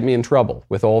to get me in trouble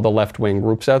with all the left-wing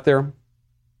groups out there.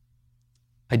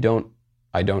 I don't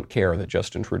care that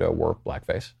Justin Trudeau wore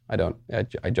blackface. I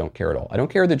don't care at all. I don't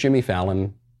care that Jimmy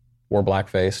Fallon wore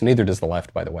blackface. Neither does the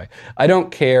left, by the way. I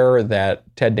don't care that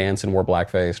Ted Danson wore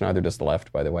blackface. Neither does the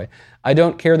left, by the way. I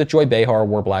don't care that Joy Behar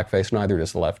wore blackface. Neither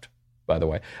does the left, by the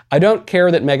way. I don't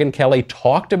care that Megyn Kelly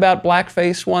talked about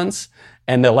blackface once,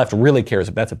 and the left really cares.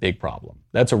 That's a big problem.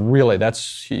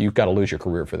 You've got to lose your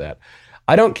career for that.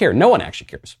 I don't care. No one actually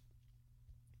cares.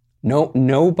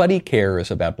 Nobody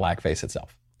cares about blackface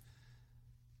itself.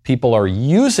 People are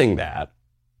using that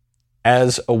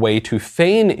as a way to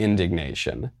feign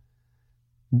indignation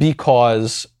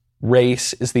because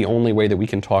race is the only way that we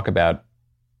can talk about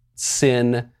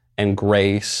sin and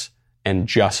grace and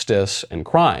justice and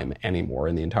crime anymore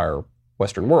in the entire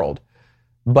Western world.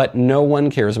 But no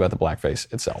one cares about the blackface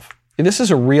itself. This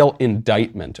is a real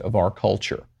indictment of our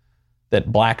culture,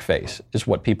 that blackface is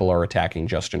what people are attacking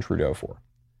Justin Trudeau for.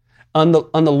 On the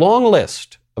long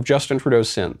list of Justin Trudeau's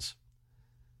sins,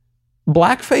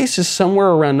 blackface is somewhere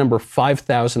around number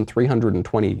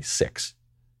 5,326.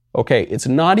 Okay, it's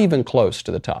not even close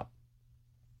to the top.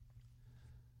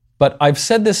 But I've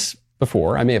said this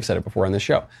before, I may have said it before on this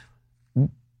show.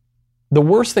 The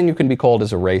worst thing you can be called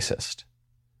is a racist.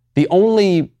 The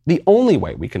only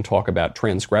way we can talk about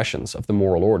transgressions of the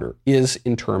moral order is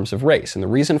in terms of race. And the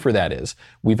reason for that is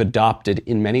we've adopted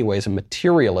in many ways a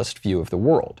materialist view of the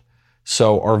world.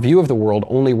 So our view of the world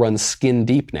only runs skin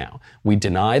deep now. We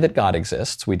deny that God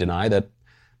exists. We deny that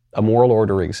a moral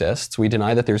order exists. We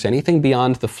deny that there's anything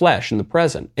beyond the flesh in the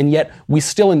present. And yet we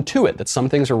still intuit that some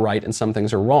things are right and some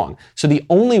things are wrong. So the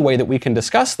only way that we can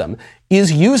discuss them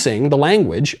is using the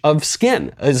language of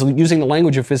skin, is using the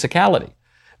language of physicality.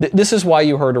 This is why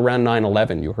you heard around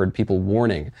 9/11, you heard people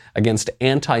warning against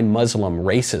anti-Muslim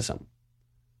racism.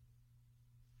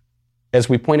 As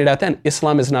we pointed out then,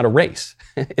 Islam is not a race.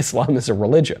 Islam is a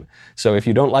religion. So if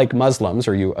you don't like Muslims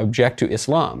or you object to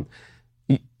Islam,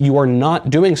 you are not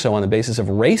doing so on the basis of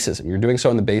racism. You're doing so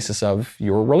on the basis of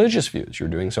your religious views. You're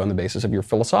doing so on the basis of your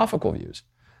philosophical views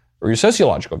or your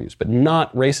sociological views, but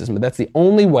not racism. But that's the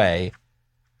only way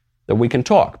that we can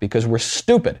talk, because we're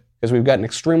stupid, because we've gotten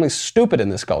extremely stupid in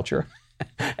this culture,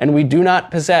 and we do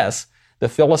not possess the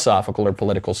philosophical or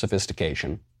political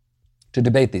sophistication to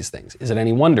debate these things. Is it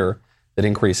any wonder that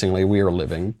increasingly we are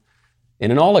living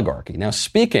in an oligarchy? Now,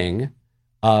 speaking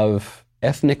of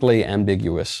ethnically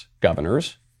ambiguous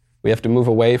governors, we have to move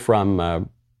away from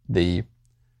the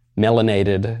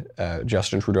melanated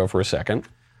Justin Trudeau for a second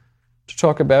to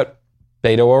talk about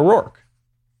Beto O'Rourke.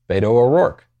 Beto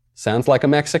O'Rourke sounds like a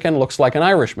Mexican, looks like an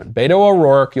Irishman. Beto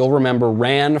O'Rourke, you'll remember,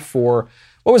 ran for,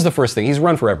 what was the first thing? He's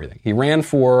run for everything. He ran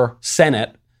for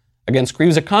Senate against, he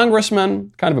was a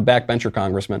congressman, kind of a backbencher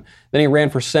congressman. Then he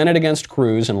ran for Senate against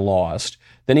Cruz and lost.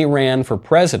 Then he ran for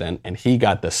president, and he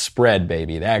got the spread,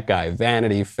 baby. That guy,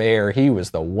 Vanity Fair, he was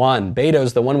the one.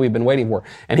 Beto's the one we've been waiting for.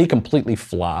 And he completely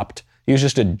flopped. He was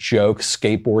just a joke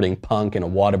skateboarding punk in a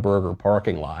Whataburger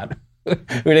parking lot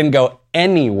who didn't go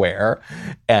anywhere.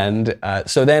 And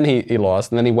so then he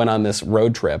lost. And then he went on this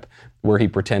road trip where he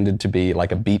pretended to be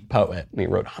like a beat poet. And he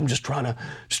wrote, I'm just trying to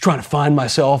find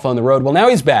myself on the road. Well, now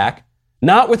he's back,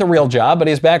 not with a real job, but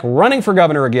he's back running for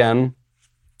governor again,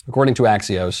 according to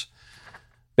Axios.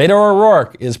 Beto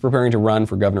O'Rourke is preparing to run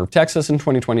for governor of Texas in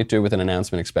 2022 with an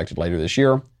announcement expected later this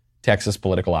year. Texas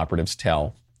political operatives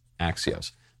tell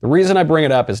Axios. The reason I bring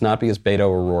it up is not because Beto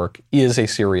O'Rourke is a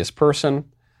serious person,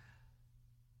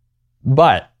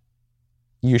 but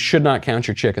you should not count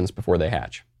your chickens before they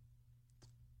hatch.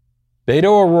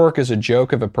 Beto O'Rourke is a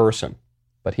joke of a person,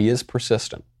 but he is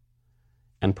persistent.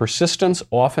 And persistence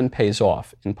often pays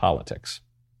off in politics.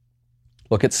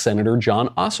 Look at Senator Jon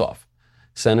Ossoff.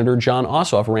 Senator Jon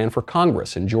Ossoff ran for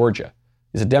Congress in Georgia.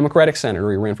 He's a Democratic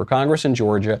senator. He ran for Congress in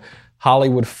Georgia.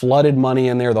 Hollywood flooded money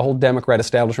in there. The whole Democrat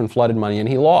establishment flooded money, and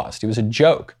he lost. He was a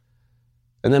joke.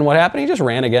 And then what happened? He just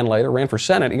ran again later, ran for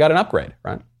Senate. He got an upgrade,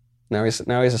 right? Now he's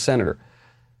a senator.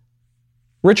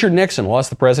 Richard Nixon lost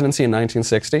the presidency in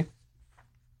 1960.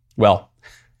 Well,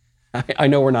 I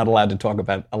know we're not allowed to talk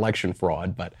about election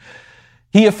fraud, but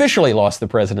he officially lost the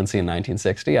presidency in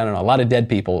 1960. I don't know, a lot of dead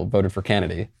people voted for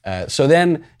Kennedy. So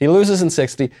then he loses in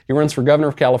 60. He runs for governor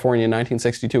of California in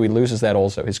 1962. He loses that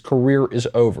also. His career is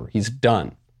over. He's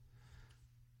done.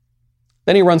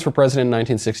 Then he runs for president in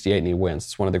 1968 and he wins.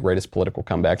 It's one of the greatest political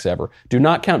comebacks ever. Do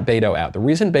not count Beto out. The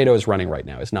reason Beto is running right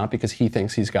now is not because he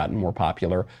thinks he's gotten more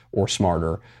popular or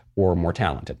smarter or more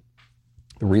talented.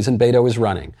 The reason Beto is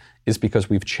running is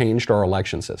because we've changed our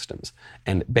election systems.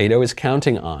 And Beto is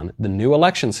counting on the new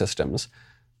election systems,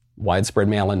 widespread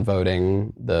mail-in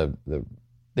voting, the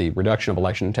reduction of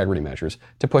election integrity measures,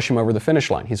 to push him over the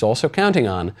finish line. He's also counting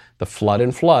on the flood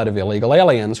of illegal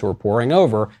aliens who are pouring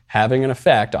over, having an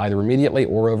effect either immediately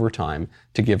or over time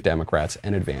to give Democrats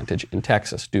an advantage in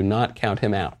Texas. Do not count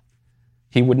him out.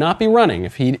 He would not be running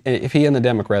if he and the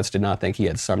Democrats did not think he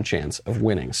had some chance of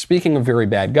winning. Speaking of very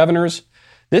bad governors,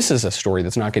 this is a story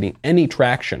that's not getting any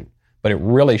traction, but it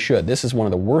really should. This is one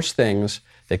of the worst things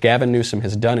that Gavin Newsom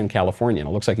has done in California, and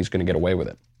it looks like he's going to get away with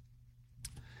it.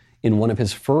 In one of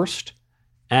his first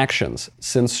actions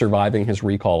since surviving his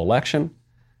recall election,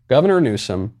 Governor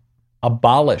Newsom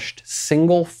abolished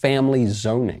single-family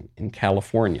zoning in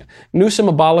California. Newsom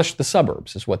abolished the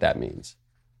suburbs, is what that means.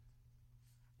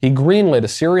 He greenlit a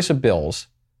series of bills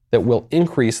that will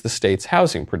increase the state's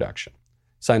housing production.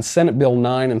 Signed Senate Bill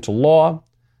 9 into law,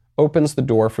 opens the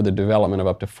door for the development of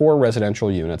up to 4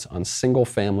 residential units on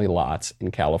single-family lots in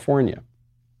California.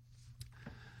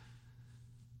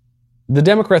 The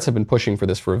Democrats have been pushing for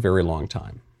this for a very long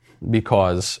time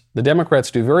because the Democrats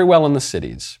do very well in the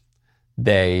cities.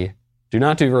 They do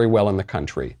not do very well in the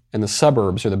country, and the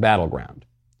suburbs are the battleground.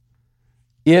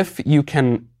 If you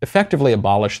can effectively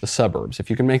abolish the suburbs, if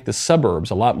you can make the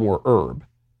suburbs a lot more urb,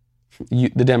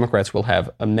 the Democrats will have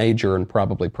a major and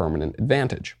probably permanent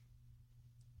advantage.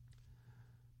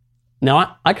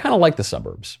 Now, I kind of like the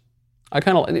suburbs.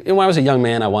 When I was a young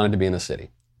man, I wanted to be in the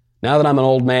city. Now that I'm an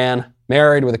old man,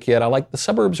 married with a kid, I like the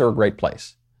suburbs are a great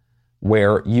place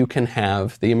where you can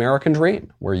have the American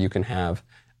dream, where you can have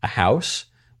a house,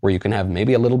 where you can have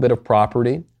maybe a little bit of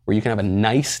property, where you can have a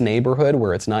nice neighborhood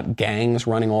where it's not gangs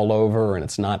running all over and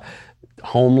it's not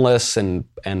homeless and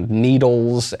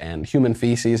needles and human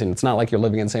feces and it's not like you're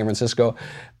living in San Francisco,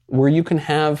 where you can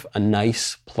have a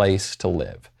nice place to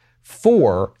live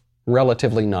for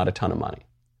relatively not a ton of money.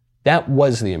 That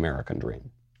was the American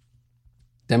dream.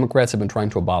 Democrats have been trying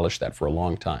to abolish that for a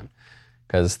long time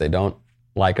because they don't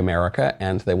like America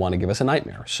and they want to give us a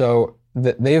nightmare. So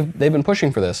they've been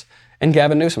pushing for this. And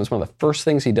Gavin Newsom is one of the first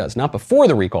things he does, not before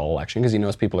the recall election because he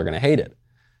knows people are going to hate it,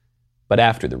 but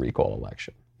after the recall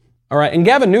election. All right, and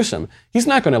Gavin Newsom, he's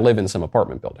not going to live in some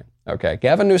apartment building, okay?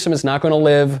 Gavin Newsom is not going to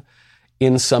live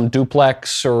in some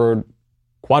duplex or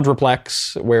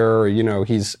quadruplex where,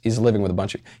 he's living with a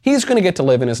bunch of... He's going to get to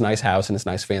live in his nice house in his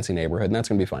nice fancy neighborhood, and that's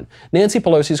going to be fun. Nancy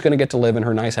Pelosi's going to get to live in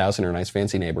her nice house in her nice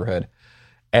fancy neighborhood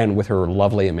and with her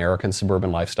lovely American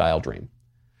suburban lifestyle dream.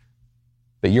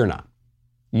 But you're not.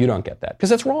 You don't get that because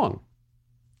that's wrong.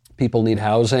 People need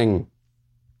housing.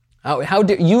 How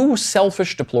dare you,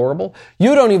 selfish deplorable?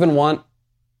 You don't even want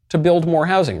to build more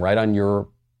housing right on your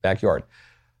backyard.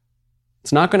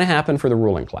 It's not going to happen for the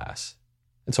ruling class.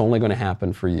 It's only going to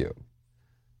happen for you.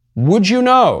 Would you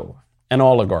know an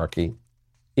oligarchy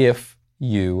if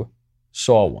you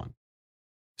saw one?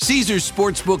 Caesars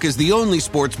Sportsbook is the only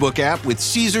sportsbook app with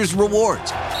Caesars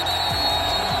Rewards.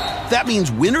 That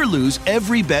means win or lose,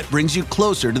 every bet brings you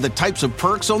closer to the types of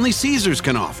perks only Caesars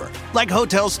can offer. Like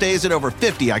hotel stays at over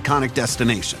 50 iconic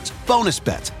destinations, bonus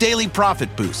bets, daily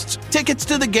profit boosts, tickets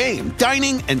to the game,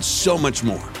 dining, and so much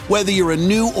more. Whether you're a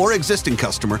new or existing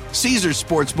customer, Caesars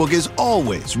Sportsbook is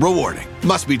always rewarding.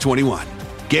 Must be 21.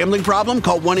 Gambling problem?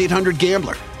 Call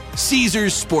 1-800-GAMBLER.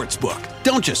 Caesars Sportsbook.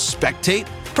 Don't just spectate,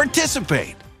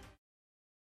 participate.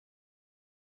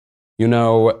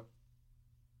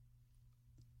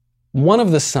 One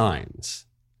of the signs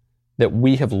that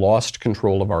we have lost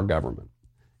control of our government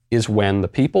is when the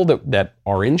people that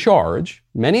are in charge,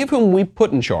 many of whom we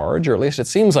put in charge, or at least it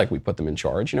seems like we put them in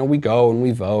charge, we go and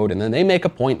we vote, and then they make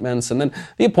appointments, and then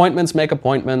the appointments make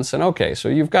appointments, and okay, so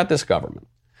you've got this government.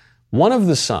 One of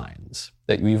the signs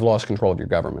that you've lost control of your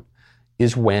government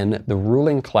is when the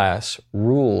ruling class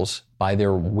rules by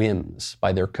their whims,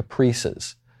 by their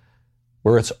caprices,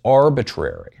 where it's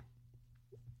arbitrary.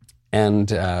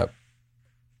 And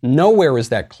nowhere is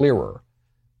that clearer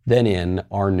than in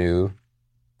our new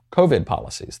COVID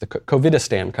policies, the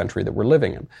COVIDistan country that we're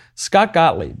living in. Scott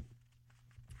Gottlieb,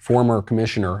 former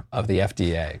commissioner of the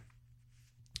FDA,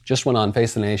 just went on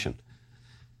Face the Nation.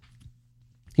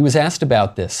 He was asked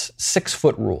about this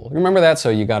 6-foot rule. Remember that? So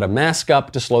you got to mask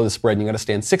up to slow the spread, and you got to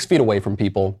stand 6 feet away from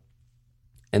people,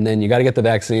 and then you got to get the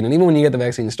vaccine. And even when you get the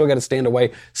vaccine, you still got to stand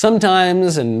away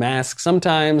sometimes and mask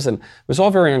sometimes, and it was all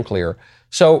very unclear.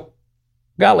 So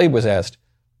Gottlieb was asked,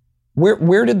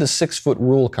 where did the 6-foot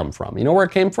rule come from? You know where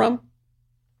it came from?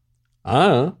 I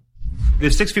don't know. The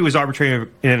 6 feet was arbitrary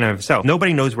in and of itself.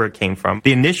 Nobody knows where it came from.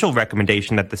 The initial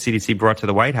recommendation that the CDC brought to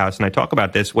the White House, and I talk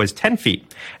about this, was 10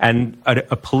 feet. And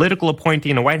a political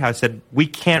appointee in the White House said, we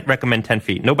can't recommend 10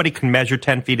 feet. Nobody can measure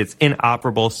 10 feet. It's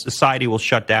inoperable. Society will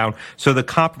shut down. So the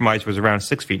compromise was around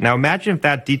 6 feet. Now imagine if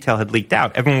that detail had leaked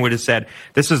out. Everyone would have said,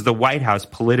 this is the White House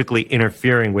politically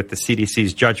interfering with the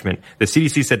CDC's judgment. The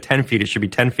CDC said 10 feet, it should be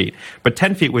 10 feet. But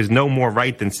 10 feet was no more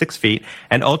right than 6 feet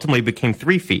and ultimately became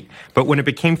 3 feet. But when it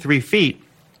became 3 feet,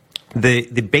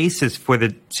 the basis for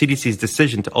the CDC's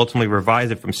decision to ultimately revise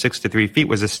it from 6 to 3 feet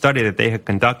was a study that they had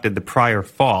conducted the prior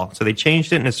fall. So they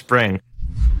changed it in the spring.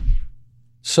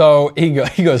 So he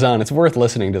goes on. It's worth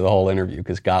listening to the whole interview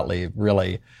because Gottlieb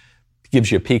really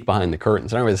gives you a peek behind the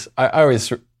curtains. And I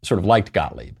always sort of liked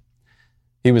Gottlieb.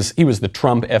 He was the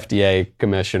Trump FDA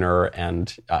commissioner,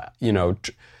 and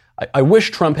I wish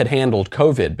Trump had handled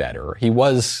COVID better. He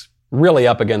was really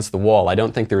up against the wall. I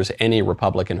don't think there's any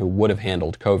Republican who would have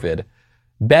handled COVID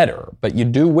better. But you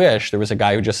do wish there was a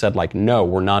guy who just said, like, no,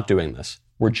 we're not doing this.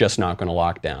 We're just not going to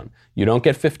lock down. You don't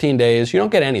get 15 days. You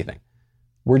don't get anything.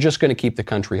 We're just going to keep the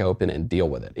country open and deal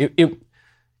with it.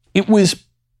 It was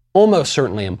almost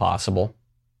certainly impossible,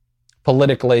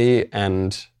 politically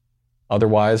and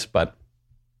otherwise, but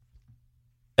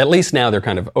at least now they're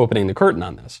kind of opening the curtain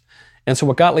on this. And so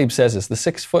what Gottlieb says is the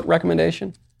 6-foot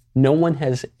recommendation, no one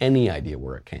has any idea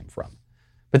where it came from.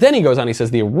 But then he goes on, he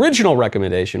says the original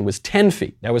recommendation was 10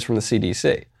 feet. That was from the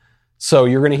CDC. So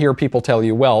you're going to hear people tell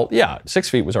you, well, yeah, 6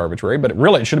 feet was arbitrary, but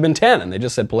it should have been 10. And they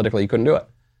just said politically you couldn't do it.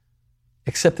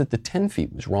 Except that the 10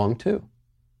 feet was wrong too.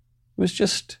 It was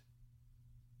just,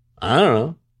 I don't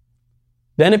know.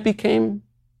 Then it became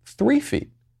 3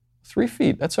 feet. 3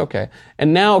 feet, that's okay.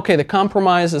 And now, okay, the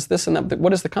compromise is this and that.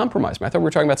 What is the compromise? I thought we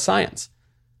were talking about science.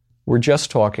 We're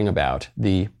just talking about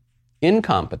the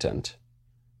incompetent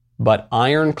but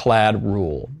ironclad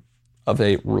rule of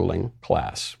a ruling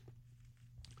class.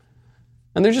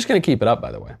 And they're just going to keep it up,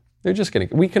 by the way. They're just going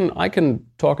to, I can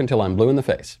talk until I'm blue in the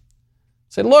face.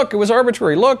 Say, look, it was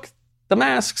arbitrary. Look, the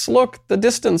masks. Look, the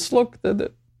distance. Look,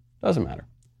 doesn't matter.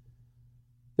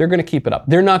 They're going to keep it up.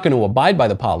 They're not going to abide by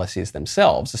the policies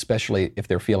themselves, especially if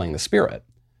they're feeling the spirit.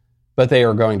 But they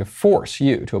are going to force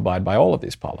you to abide by all of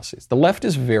these policies. The left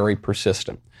is very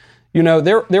persistent. You know,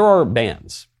 there are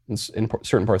bans in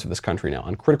certain parts of this country now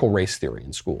on critical race theory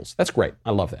in schools. That's great.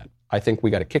 I love that. I think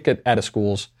we got to kick it out of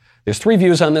schools. There's 3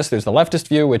 views on this. There's the leftist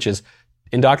view, which is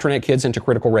indoctrinate kids into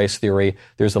critical race theory.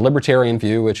 There's the libertarian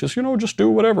view, which is, just do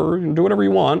whatever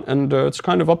you want, and it's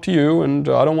kind of up to you, and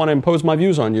I don't want to impose my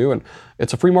views on you, and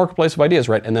it's a free marketplace of ideas,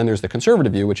 right? And then there's the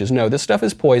conservative view, which is, no, this stuff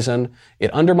is poison,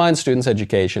 it undermines students'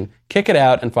 education, kick it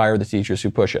out and fire the teachers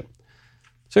who push it.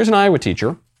 So there's an Iowa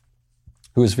teacher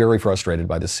who is very frustrated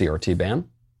by this CRT ban,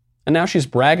 and now she's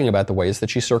bragging about the ways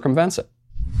that she circumvents it.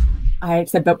 I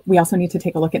said, but we also need to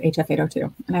take a look at HF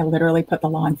 802. And I literally put the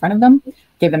law in front of them,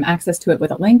 gave them access to it with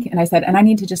a link. And I said, and I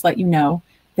need to just let you know,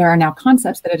 there are now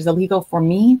concepts that it is illegal for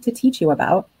me to teach you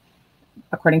about,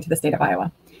 according to the state of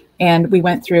Iowa. And we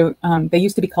went through, they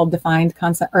used to be called defined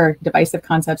concept or divisive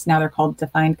concepts. Now they're called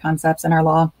defined concepts in our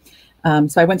law.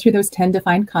 So I went through those 10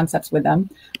 defined concepts with them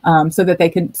so that they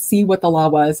could see what the law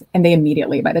was. And they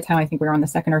immediately, by the time I think we were on the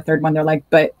second or third one, they're like,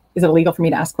 but is it illegal for me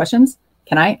to ask questions?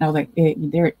 Can I? And I was like,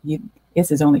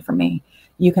 this is only for me.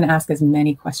 You can ask as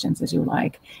many questions as you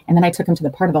like. And then I took them to the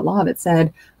part of the law that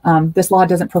said, this law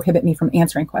doesn't prohibit me from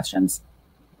answering questions.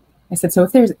 I said, so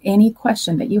if there's any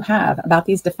question that you have about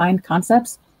these defined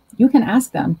concepts, you can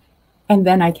ask them and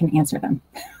then I can answer them.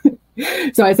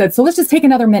 So I said, so let's just take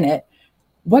another minute.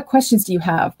 What questions do you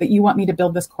have that you want me to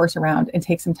build this course around and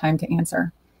take some time to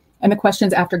answer? And the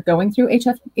questions after going through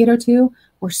HF 802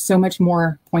 were so much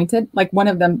more pointed. Like one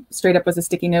of them straight up was a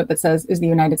sticky note that says, is the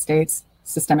United States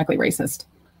systemically racist?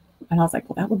 And I was like,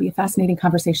 well, that would be a fascinating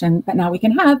conversation that now we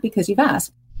can have because you've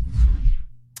asked.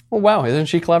 Well, wow, isn't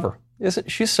she clever?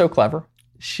 She's so clever.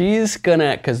 She's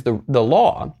gonna, because the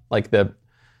law, like the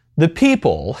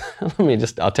people,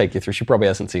 I'll take you through. She probably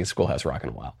hasn't seen Schoolhouse Rock in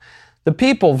a while. The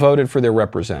people voted for their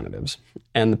representatives,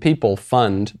 and the people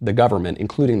fund the government,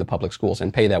 including the public schools,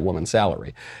 and pay that woman's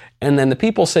salary. And then the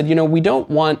people said, we don't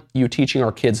want you teaching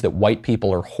our kids that white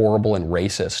people are horrible and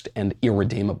racist and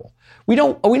irredeemable. We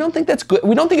don't think that's good.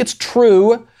 We don't think it's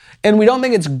true, and we don't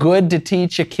think it's good to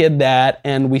teach a kid that,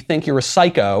 and we think you're a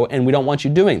psycho, and we don't want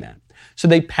you doing that. So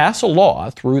they pass a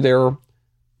law through their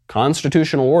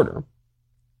constitutional order,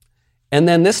 and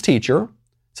then this teacher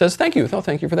says, thank you. Oh,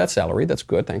 thank you for that salary. That's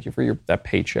good. Thank you for that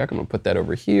paycheck. I'm going to put that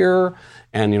over here.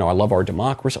 And, I love our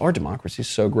democracy. Our democracy is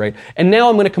so great. And now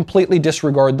I'm going to completely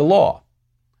disregard the law.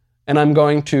 And I'm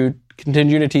going to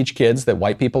continue to teach kids that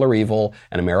white people are evil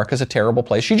and America's a terrible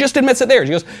place. She just admits it there.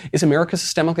 She goes, is America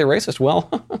systemically racist? Well,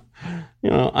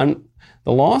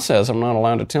 the law says I'm not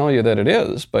allowed to tell you that it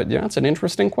is, but yeah, it's an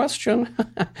interesting question.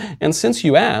 And since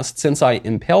I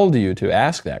impelled you to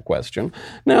ask that question,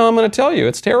 now I'm going to tell you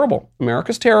it's terrible.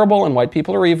 America's terrible and white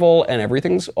people are evil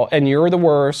and you're the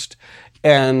worst.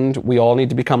 And we all need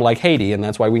to become like Haiti, and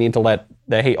that's why we need to let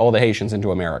all the Haitians into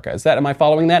America. Am I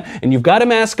following that? And you've got to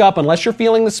mask up unless you're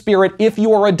feeling the spirit if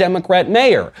you are a Democrat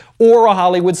mayor or a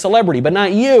Hollywood celebrity, but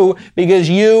not you, because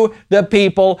you, the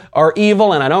people, are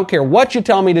evil, and I don't care what you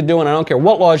tell me to do, and I don't care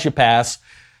what laws you pass.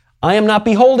 I am not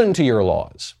beholden to your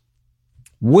laws.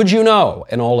 Would you know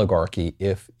an oligarchy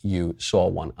if you saw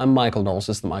one? I'm Michael Knowles.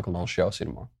 This is The Michael Knowles Show. See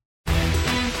you tomorrow.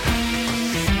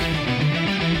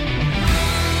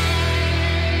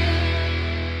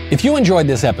 If you enjoyed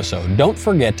this episode, don't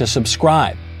forget to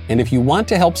subscribe. And if you want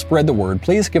to help spread the word,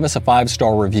 please give us a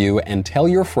 5-star review and tell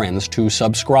your friends to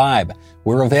subscribe.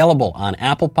 We're available on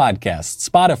Apple Podcasts,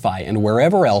 Spotify, and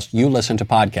wherever else you listen to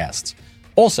podcasts.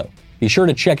 Also, be sure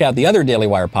to check out the other Daily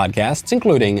Wire podcasts,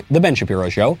 including The Ben Shapiro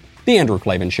Show, The Andrew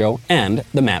Klavan Show, and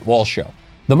The Matt Walsh Show.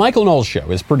 The Michael Knowles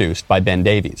Show is produced by Ben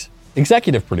Davies.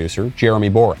 Executive producer, Jeremy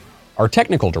Boring. Our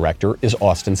technical director is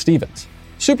Austin Stevens.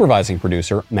 Supervising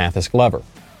producer, Mathis Glover.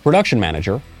 Production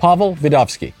manager, Pavel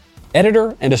Vidovsky.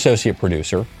 Editor and associate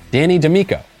producer, Danny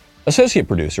D'Amico. Associate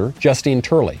producer, Justine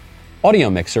Turley. Audio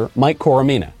mixer, Mike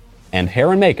Coromina. And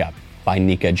hair and makeup by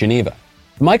Nika Geneva.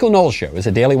 The Michael Knowles Show is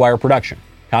a Daily Wire production.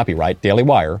 Copyright Daily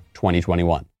Wire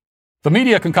 2021. The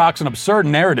media concocts an absurd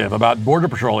narrative about Border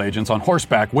Patrol agents on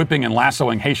horseback whipping and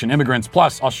lassoing Haitian immigrants.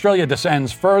 Plus, Australia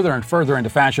descends further and further into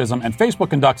fascism, and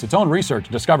Facebook conducts its own research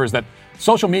and discovers that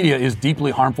social media is deeply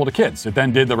harmful to kids. It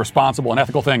then did the responsible and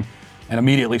ethical thing and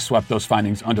immediately swept those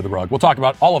findings under the rug. We'll talk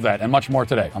about all of that and much more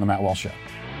today on The Matt Walsh Show.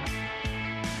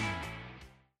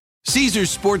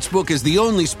 Caesars Sportsbook is the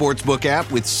only sportsbook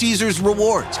app with Caesars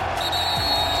Rewards.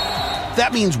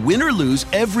 That means win or lose,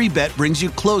 every bet brings you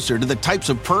closer to the types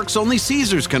of perks only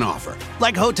Caesars can offer.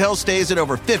 Like hotel stays at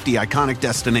over 50 iconic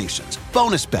destinations,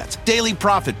 bonus bets, daily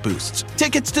profit boosts,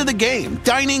 tickets to the game,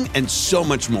 dining, and so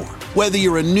much more. Whether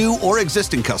you're a new or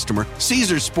existing customer,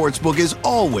 Caesars Sportsbook is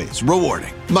always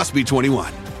rewarding. Must be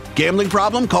 21. Gambling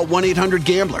problem? Call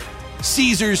 1-800-GAMBLER.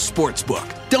 Caesars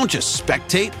Sportsbook. Don't just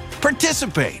spectate,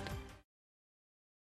 participate.